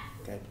for.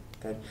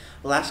 Good.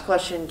 Last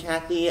question,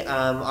 Kathy.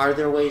 Are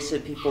there ways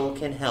that people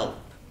can help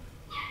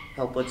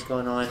what's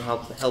going on,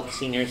 help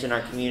seniors in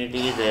our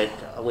community,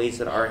 ways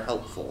that are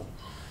helpful?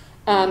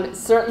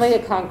 Certainly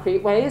a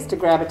concrete way is to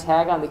grab a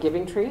tag on the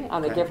giving tree,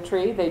 on the gift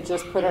tree. They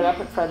just put it up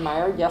at Fred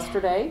Meyer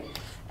yesterday.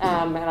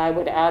 And I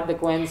would add the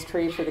Gwen's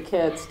tree for the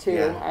kids too.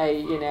 Yeah.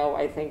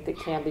 I think that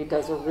Canby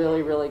does a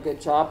really, really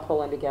good job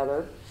pulling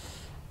together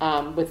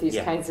with these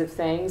kinds of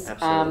things.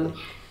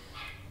 Absolutely.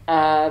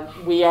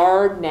 We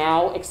are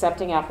now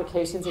accepting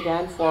applications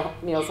again for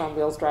Meals on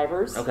Wheels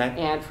drivers. Okay.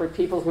 And for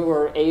people who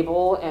are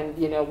able and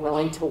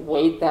willing to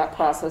wait that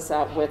process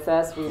out with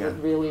us, we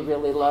would really,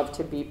 really love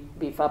to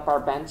beef up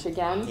our bench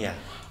again. Yeah.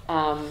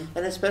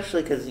 And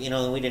especially because,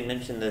 we didn't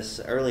mention this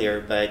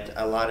earlier, but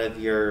a lot of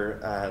your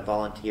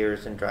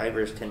volunteers and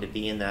drivers tend to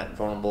be in that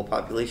vulnerable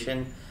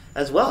population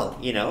as well,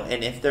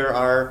 and if there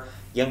are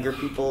younger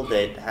people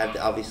that have,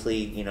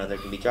 obviously, there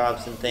can be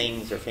jobs and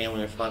things or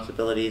family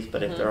responsibilities,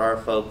 but if there are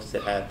folks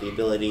that have the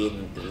ability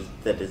and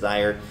the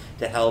desire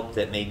to help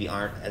that maybe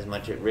aren't as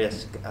much at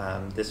risk,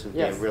 this would be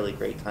a really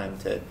great time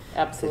to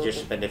just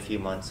spend a few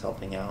months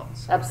helping out.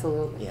 So,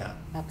 absolutely. Yeah.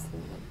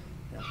 Absolutely.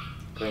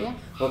 Great. Yeah.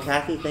 Well,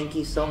 Kathy, thank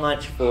you so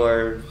much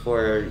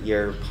for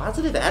your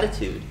positive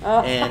attitude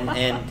and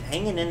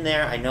hanging in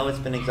there. I know it's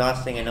been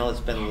exhausting. I know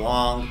it's been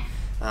long.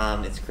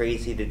 It's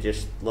crazy to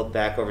just look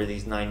back over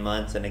these 9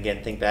 months and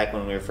again think back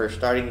when we were first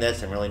starting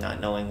this and really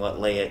not knowing what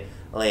lay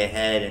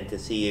ahead, and to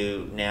see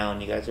you now and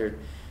you guys are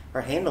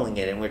handling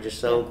it, and we're just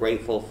so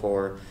grateful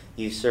for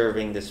you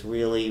serving this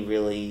really,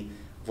 really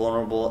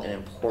vulnerable and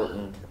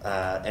important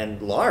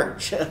and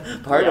large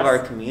part of our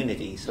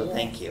community. So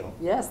thank you.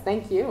 Yes,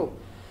 thank you.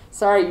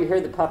 Sorry, you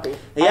heard the puppy.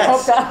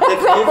 Yes, the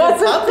COVID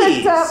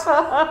puppies.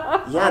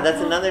 Yeah, that's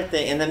another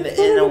thing. And then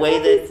in a way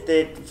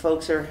that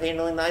folks are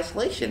handling the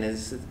isolation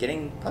is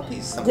getting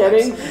puppies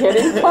sometimes.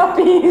 Getting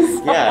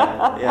puppies.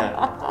 Yeah.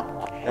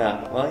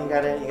 Well, you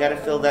gotta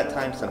fill that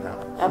time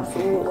somehow.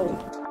 Absolutely.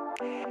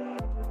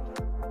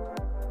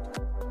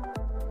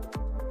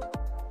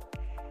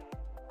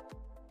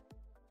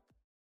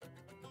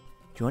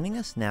 Joining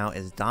us now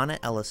is Donna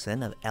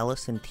Ellison of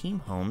Ellison Team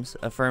Homes,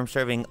 a firm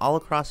serving all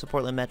across the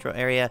Portland metro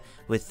area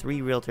with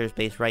 3 realtors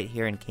based right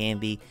here in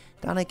Canby.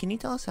 Donna, can you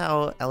tell us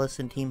how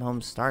Ellison Team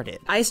Homes started?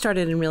 I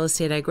started in real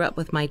estate. I grew up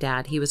with my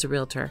dad. He was a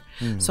realtor.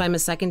 So I'm a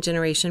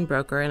second-generation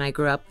broker, and I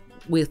grew up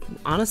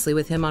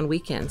with him on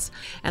weekends.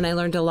 And I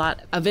learned a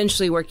lot,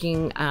 eventually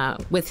working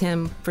with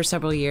him for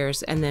several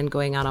years and then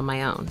going out on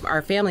my own.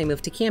 Our family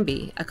moved to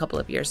Canby a couple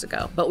of years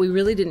ago, but we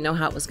really didn't know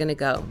how it was going to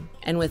go.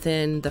 And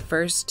within the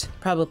first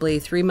probably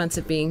 3 months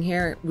of being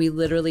here, we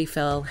literally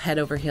fell head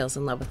over heels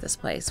in love with this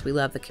place. We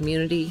love the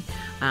community,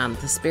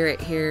 the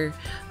spirit here.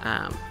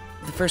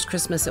 The first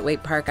Christmas at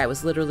Waite Park, I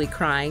was literally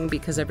crying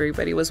because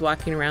everybody was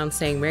walking around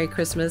saying Merry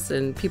Christmas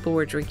and people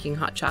were drinking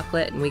hot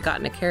chocolate, and we got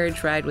in a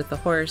carriage ride with the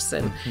horse,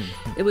 and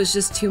it was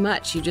just too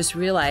much. You just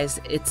realize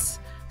it's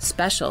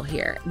special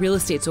here. Real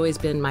estate's always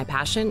been my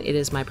passion. It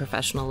is my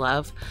professional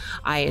love.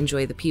 I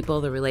enjoy the people,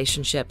 the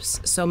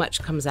relationships. So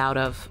much comes out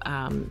of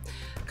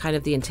kind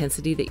of the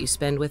intensity that you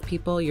spend with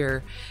people.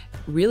 You're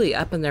really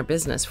up in their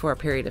business for a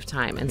period of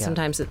time, and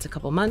sometimes it's a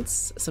couple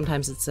months,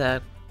 sometimes it's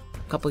a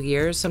couple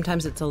years,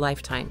 sometimes it's a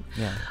lifetime.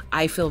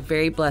 I feel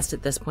very blessed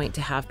at this point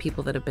to have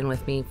people that have been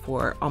with me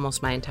for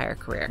almost my entire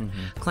career.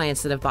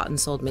 Clients that have bought and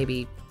sold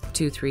maybe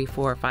 2, 3,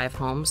 4, 5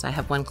 homes. I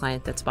have one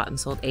client that's bought and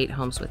sold 8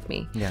 homes with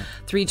me.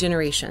 3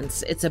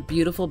 generations. It's a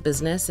beautiful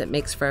business. It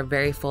makes for a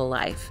very full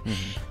life.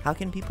 How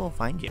can people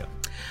find you?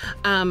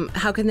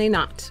 How can they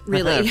not,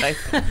 really?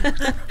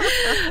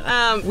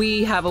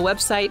 We have a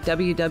website,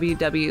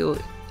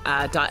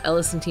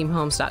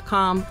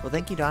 www.ellisonteamhomes.com. Well,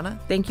 thank you, Donna.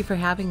 Thank you for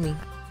having me.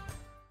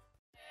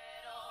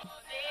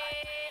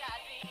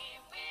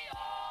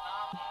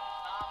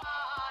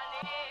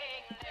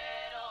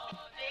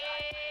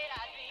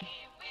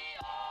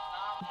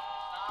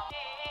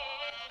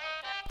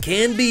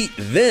 Canby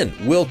Then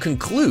will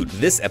conclude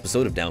this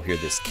episode of Down Here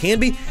This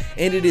Canby,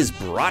 and it is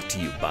brought to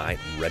you by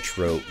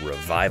Retro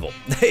Revival.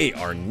 They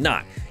are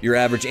not your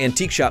average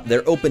antique shop.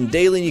 They're open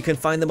daily, and you can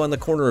find them on the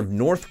corner of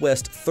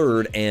Northwest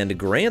 3rd and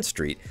Grant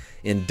Street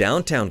in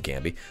downtown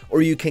Canby,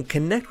 or you can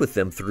connect with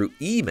them through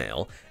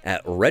email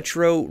at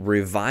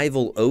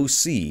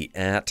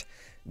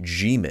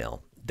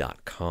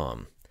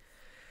retrorevivaloc@gmail.com.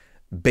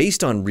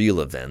 Based on real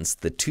events,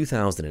 the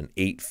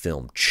 2008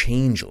 film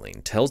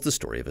Changeling tells the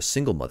story of a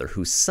single mother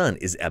whose son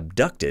is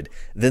abducted,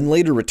 then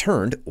later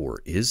returned, or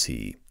is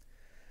he?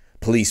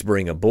 Police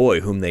bring a boy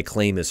whom they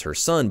claim is her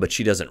son, but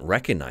she doesn't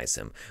recognize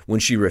him.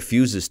 When she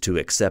refuses to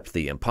accept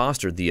the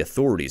imposter, the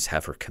authorities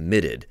have her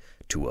committed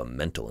to a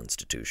mental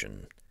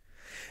institution.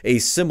 A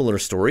similar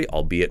story,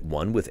 albeit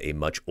one with a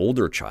much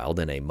older child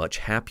and a much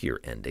happier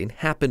ending,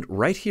 happened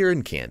right here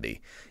in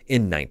Canby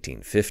in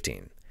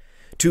 1915.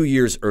 2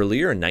 years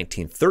earlier, in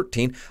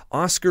 1913,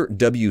 Oscar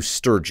W.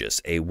 Sturgis,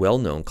 a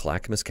well-known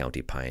Clackamas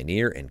County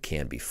pioneer and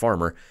Canby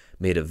farmer,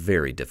 made a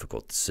very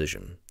difficult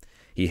decision.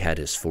 He had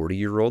his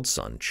 40-year-old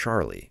son,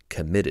 Charlie,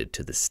 committed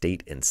to the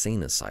state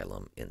insane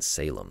asylum in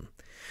Salem.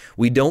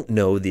 We don't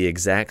know the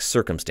exact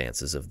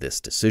circumstances of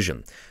this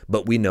decision,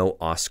 but we know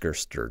Oscar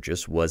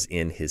Sturgis was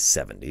in his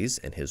 70s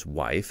and his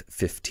wife,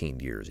 15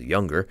 years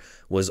younger,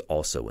 was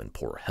also in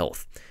poor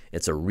health.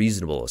 It's a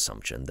reasonable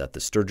assumption that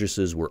the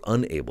Sturgises were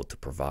unable to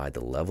provide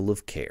the level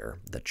of care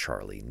that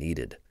Charlie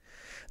needed.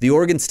 The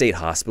Oregon State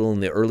Hospital in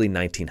the early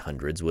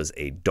 1900s was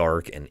a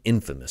dark and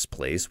infamous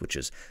place, which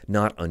is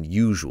not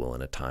unusual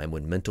in a time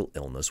when mental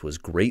illness was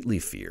greatly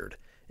feared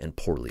and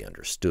poorly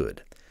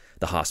understood.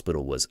 The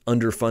hospital was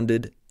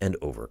underfunded and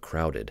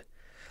overcrowded.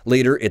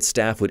 Later, its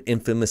staff would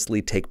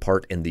infamously take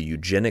part in the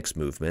eugenics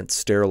movement,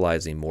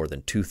 sterilizing more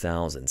than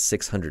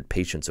 2,600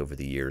 patients over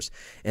the years,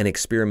 and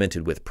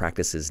experimented with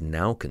practices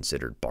now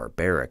considered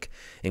barbaric,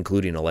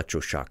 including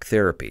electroshock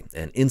therapy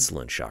and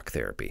insulin shock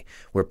therapy,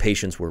 where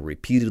patients were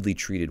repeatedly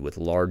treated with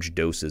large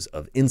doses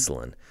of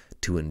insulin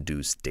to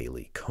induce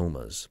daily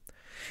comas.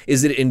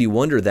 Is it any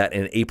wonder that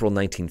in April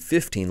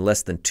 1915,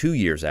 less than 2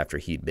 years after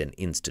he'd been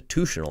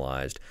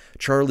institutionalized,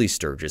 Charlie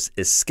Sturgis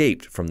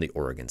escaped from the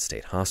Oregon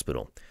State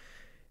Hospital?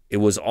 It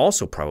was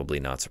also probably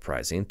not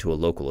surprising to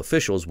local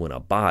officials when a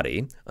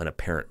body, an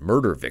apparent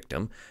murder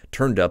victim,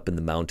 turned up in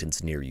the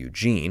mountains near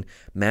Eugene,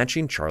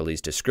 matching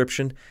Charlie's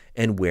description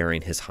and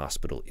wearing his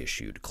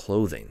hospital-issued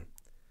clothing.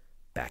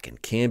 Back in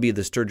Canby,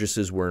 the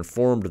Sturgises were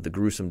informed of the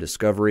gruesome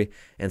discovery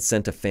and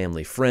sent a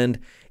family friend,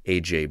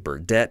 A.J.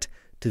 Burdett,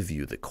 to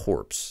view the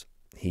corpse.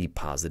 He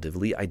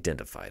positively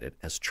identified it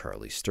as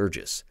Charlie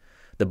Sturgis.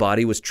 The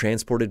body was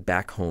transported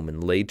back home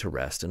and laid to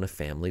rest in a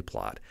family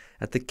plot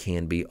at the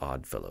Canby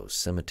Oddfellows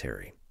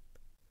Cemetery.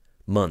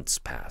 Months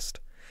passed,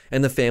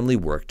 and the family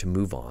worked to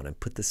move on and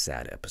put the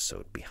sad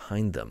episode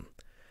behind them.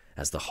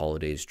 As the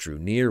holidays drew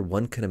near,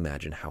 one can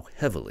imagine how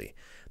heavily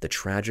the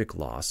tragic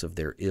loss of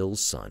their ill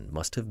son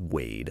must have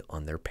weighed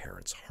on their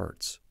parents'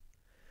 hearts.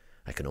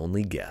 I can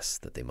only guess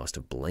that they must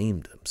have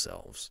blamed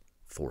themselves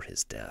for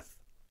his death.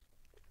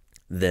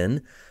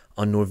 Then,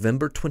 on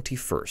November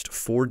 21st,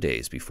 4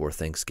 days before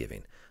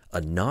Thanksgiving,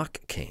 a knock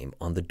came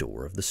on the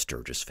door of the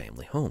Sturgis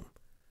family home.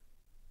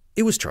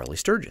 It was Charlie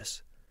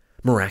Sturgis.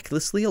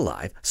 miraculously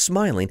alive,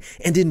 smiling,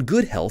 and in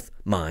good health,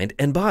 mind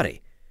and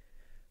body.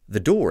 The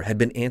door had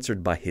been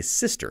answered by his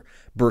sister,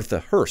 Bertha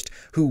Hurst,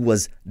 who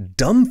was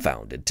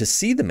dumbfounded to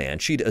see the man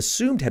she'd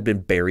assumed had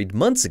been buried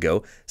months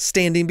ago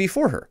standing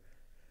before her.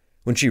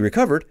 When she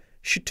recovered,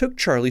 she took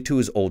Charlie to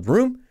his old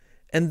room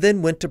and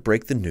then went to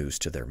break the news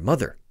to their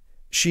mother.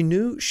 She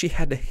knew she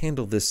had to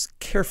handle this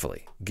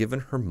carefully, given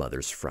her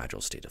mother's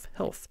fragile state of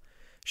health.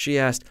 She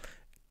asked,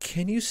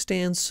 "Can you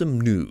stand some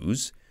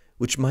news,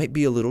 which might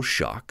be a little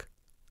shock?"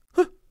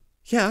 "Huh,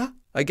 yeah,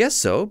 I guess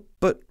so,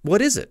 but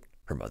what is it?"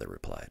 her mother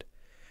replied.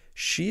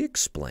 She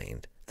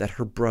explained that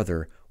her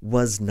brother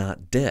was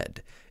not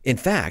dead. In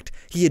fact,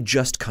 he had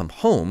just come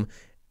home,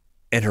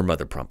 and her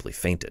mother promptly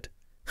fainted.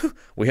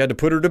 "We had to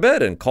put her to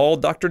bed and call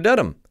Dr.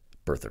 Dedham,"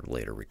 Bertha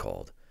later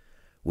recalled.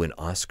 When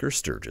Oscar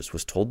Sturgis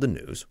was told the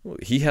news,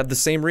 he had the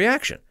same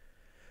reaction.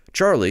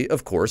 Charlie,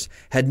 of course,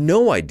 had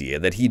no idea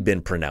that he'd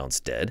been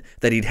pronounced dead,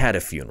 that he'd had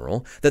a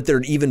funeral, that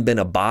there'd even been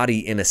a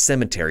body in a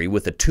cemetery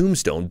with a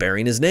tombstone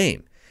bearing his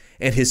name.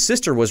 And his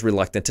sister was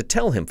reluctant to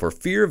tell him for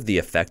fear of the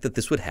effect that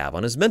this would have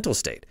on his mental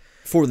state.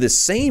 For this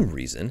same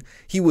reason,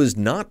 he was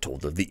not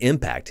told of the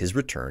impact his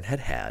return had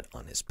had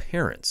on his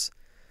parents.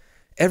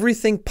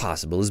 Everything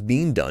possible is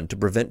being done to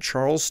prevent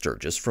Charles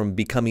Sturgis from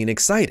becoming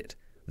excited,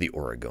 the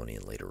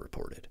Oregonian later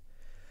reported.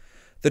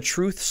 The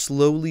truth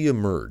slowly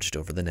emerged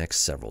over the next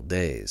several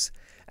days.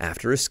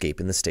 After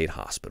escaping the state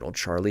hospital,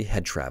 Charlie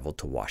had traveled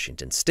to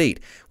Washington State,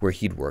 where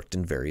he'd worked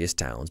in various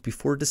towns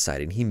before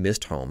deciding he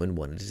missed home and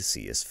wanted to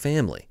see his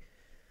family.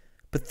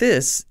 But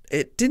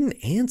it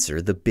didn't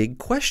answer the big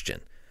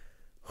question.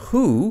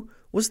 Who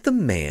was the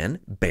man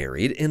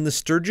buried in the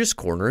Sturgis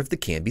corner of the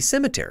Canby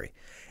Cemetery?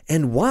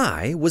 And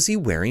why was he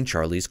wearing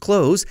Charlie's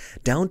clothes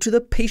down to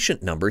the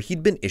patient number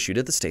he'd been issued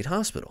at the state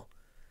hospital?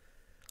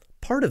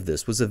 Part of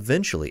this was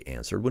eventually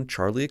answered when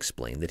Charlie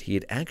explained that he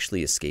had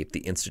actually escaped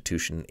the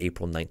institution in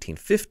April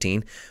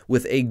 1915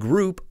 with a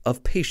group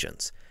of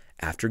patients.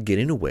 After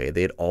getting away,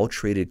 they had all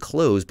traded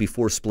clothes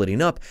before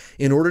splitting up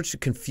in order to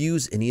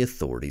confuse any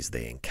authorities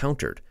they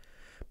encountered.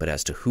 But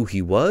as to who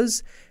he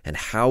was and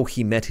how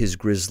he met his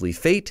grisly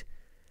fate,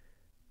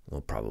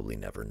 we'll probably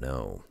never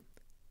know.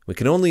 We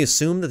can only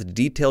assume that the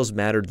details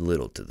mattered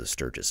little to the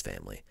Sturgis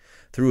family.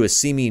 Through a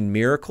seeming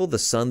miracle, the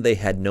son they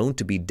had known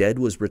to be dead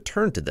was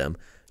returned to them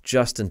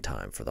just in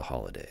time for the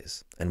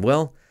holidays. And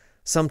well,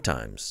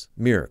 sometimes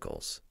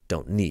miracles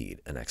don't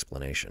need an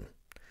explanation.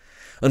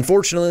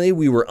 Unfortunately,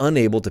 we were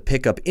unable to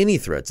pick up any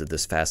threads of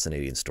this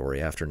fascinating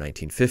story after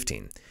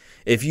 1915.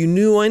 If you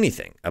knew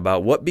anything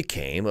about what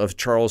became of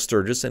Charles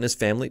Sturgis and his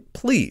family,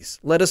 please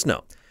let us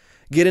know.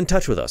 Get in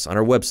touch with us on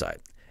our website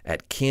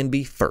at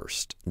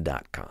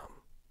canbyfirst.com.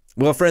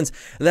 Well, friends,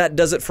 that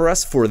does it for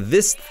us for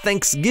this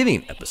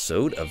Thanksgiving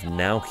episode of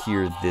Now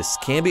Hear This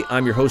Canby.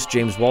 I'm your host,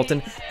 James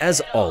Walton.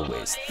 As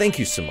always, thank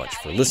you so much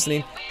for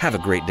listening. Have a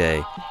great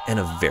day and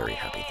a very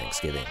happy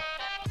Thanksgiving.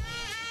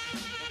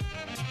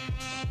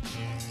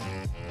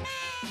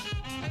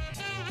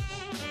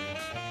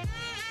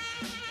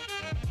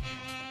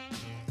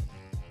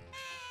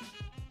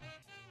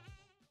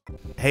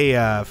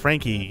 Hey,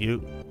 Frankie,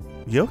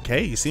 you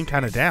okay? You seem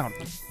kind of down.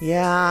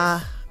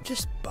 Yeah, I'm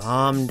just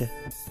bummed.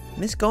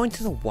 Miss going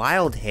to the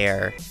Wild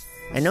Hare.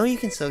 I know you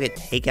can still get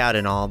takeout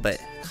and all,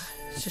 but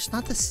it's just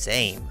not the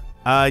same.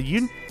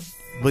 You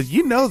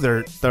know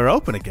they're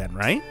open again,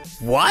 right?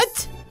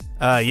 What?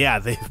 Yeah,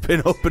 they've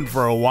been open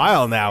for a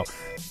while now.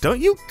 Don't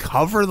you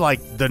cover,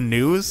 the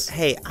news?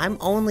 Hey, I'm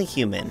only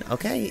human,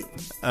 okay?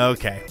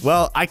 Okay.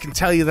 Well, I can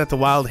tell you that the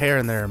Wild Hare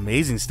and their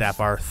amazing staff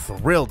are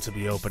thrilled to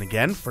be open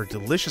again for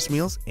delicious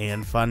meals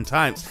and fun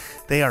times.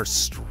 They are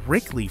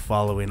strictly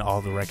following all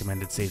the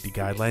recommended safety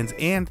guidelines,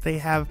 and they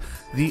have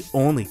the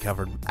only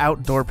covered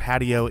outdoor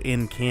patio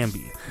in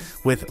Canby,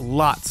 with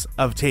lots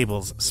of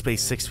tables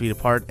spaced 6 feet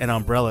apart and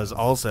umbrellas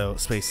also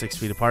spaced 6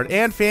 feet apart,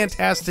 and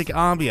fantastic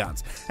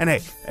ambiance. And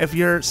hey, if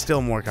you're still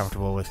more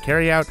comfortable with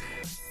carryout,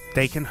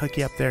 they can hook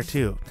you up there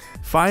too.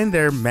 Find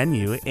their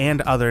menu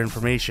and other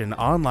information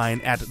online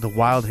at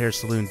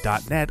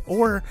thewildharesaloon.net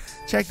or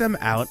check them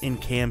out in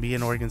Canby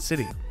and Oregon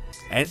City.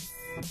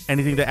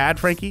 Anything to add,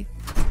 Frankie?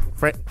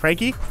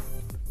 Frankie?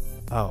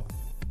 Oh,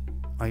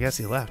 I guess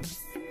he left.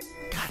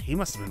 God, he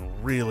must have been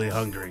really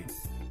hungry.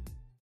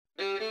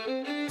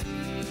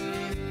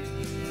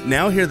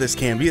 Now Hear This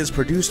Canby is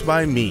produced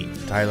by me,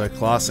 Tyler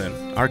Clausen.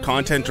 Our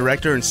content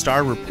director and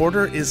star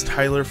reporter is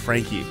Tyler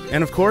Frankie.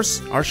 And of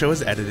course, our show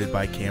is edited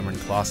by Cameron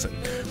Clausen.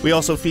 We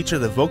also feature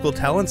the vocal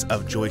talents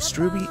of Joyce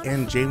Struby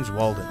and James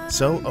Walden,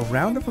 so a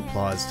round of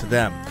applause to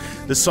them.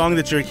 The song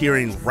that you're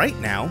hearing right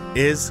now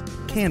is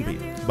Canby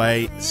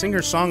by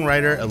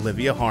singer-songwriter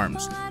Olivia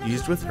Harms,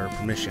 used with her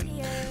permission.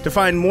 To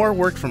find more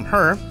work from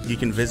her, you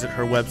can visit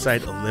her website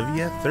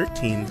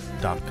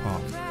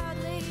olivia13.com.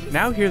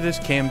 Now Hear This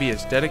Canby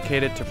is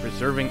dedicated to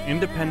preserving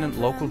independent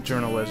local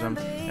journalism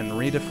and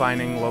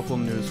redefining local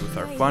news with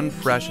our fun,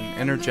 fresh, and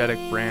energetic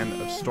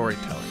brand of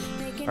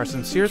storytelling. Our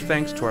sincere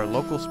thanks to our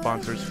local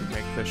sponsors who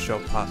make this show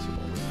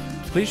possible.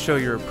 Please show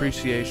your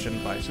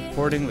appreciation by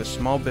supporting the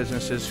small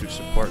businesses who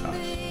support us.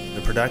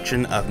 the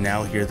production of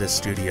Now Hear This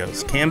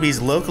Studios, Canby's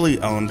locally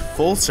owned,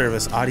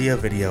 full-service audio,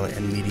 video,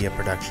 and media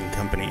production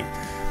company.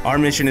 Our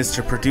mission is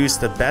to produce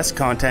the best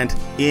content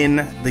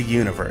in the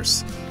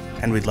universe,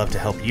 and we'd love to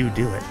help you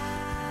do it.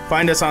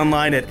 Find us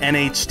online at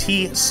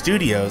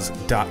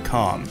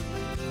nhtstudios.com.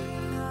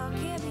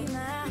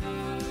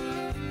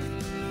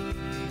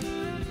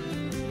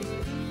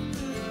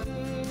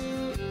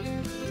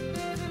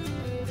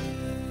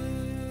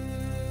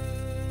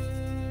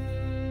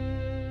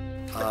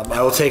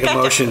 I will take a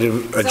motion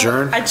to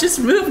adjourn. I just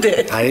moved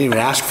it. I didn't even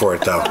ask for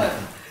it, though.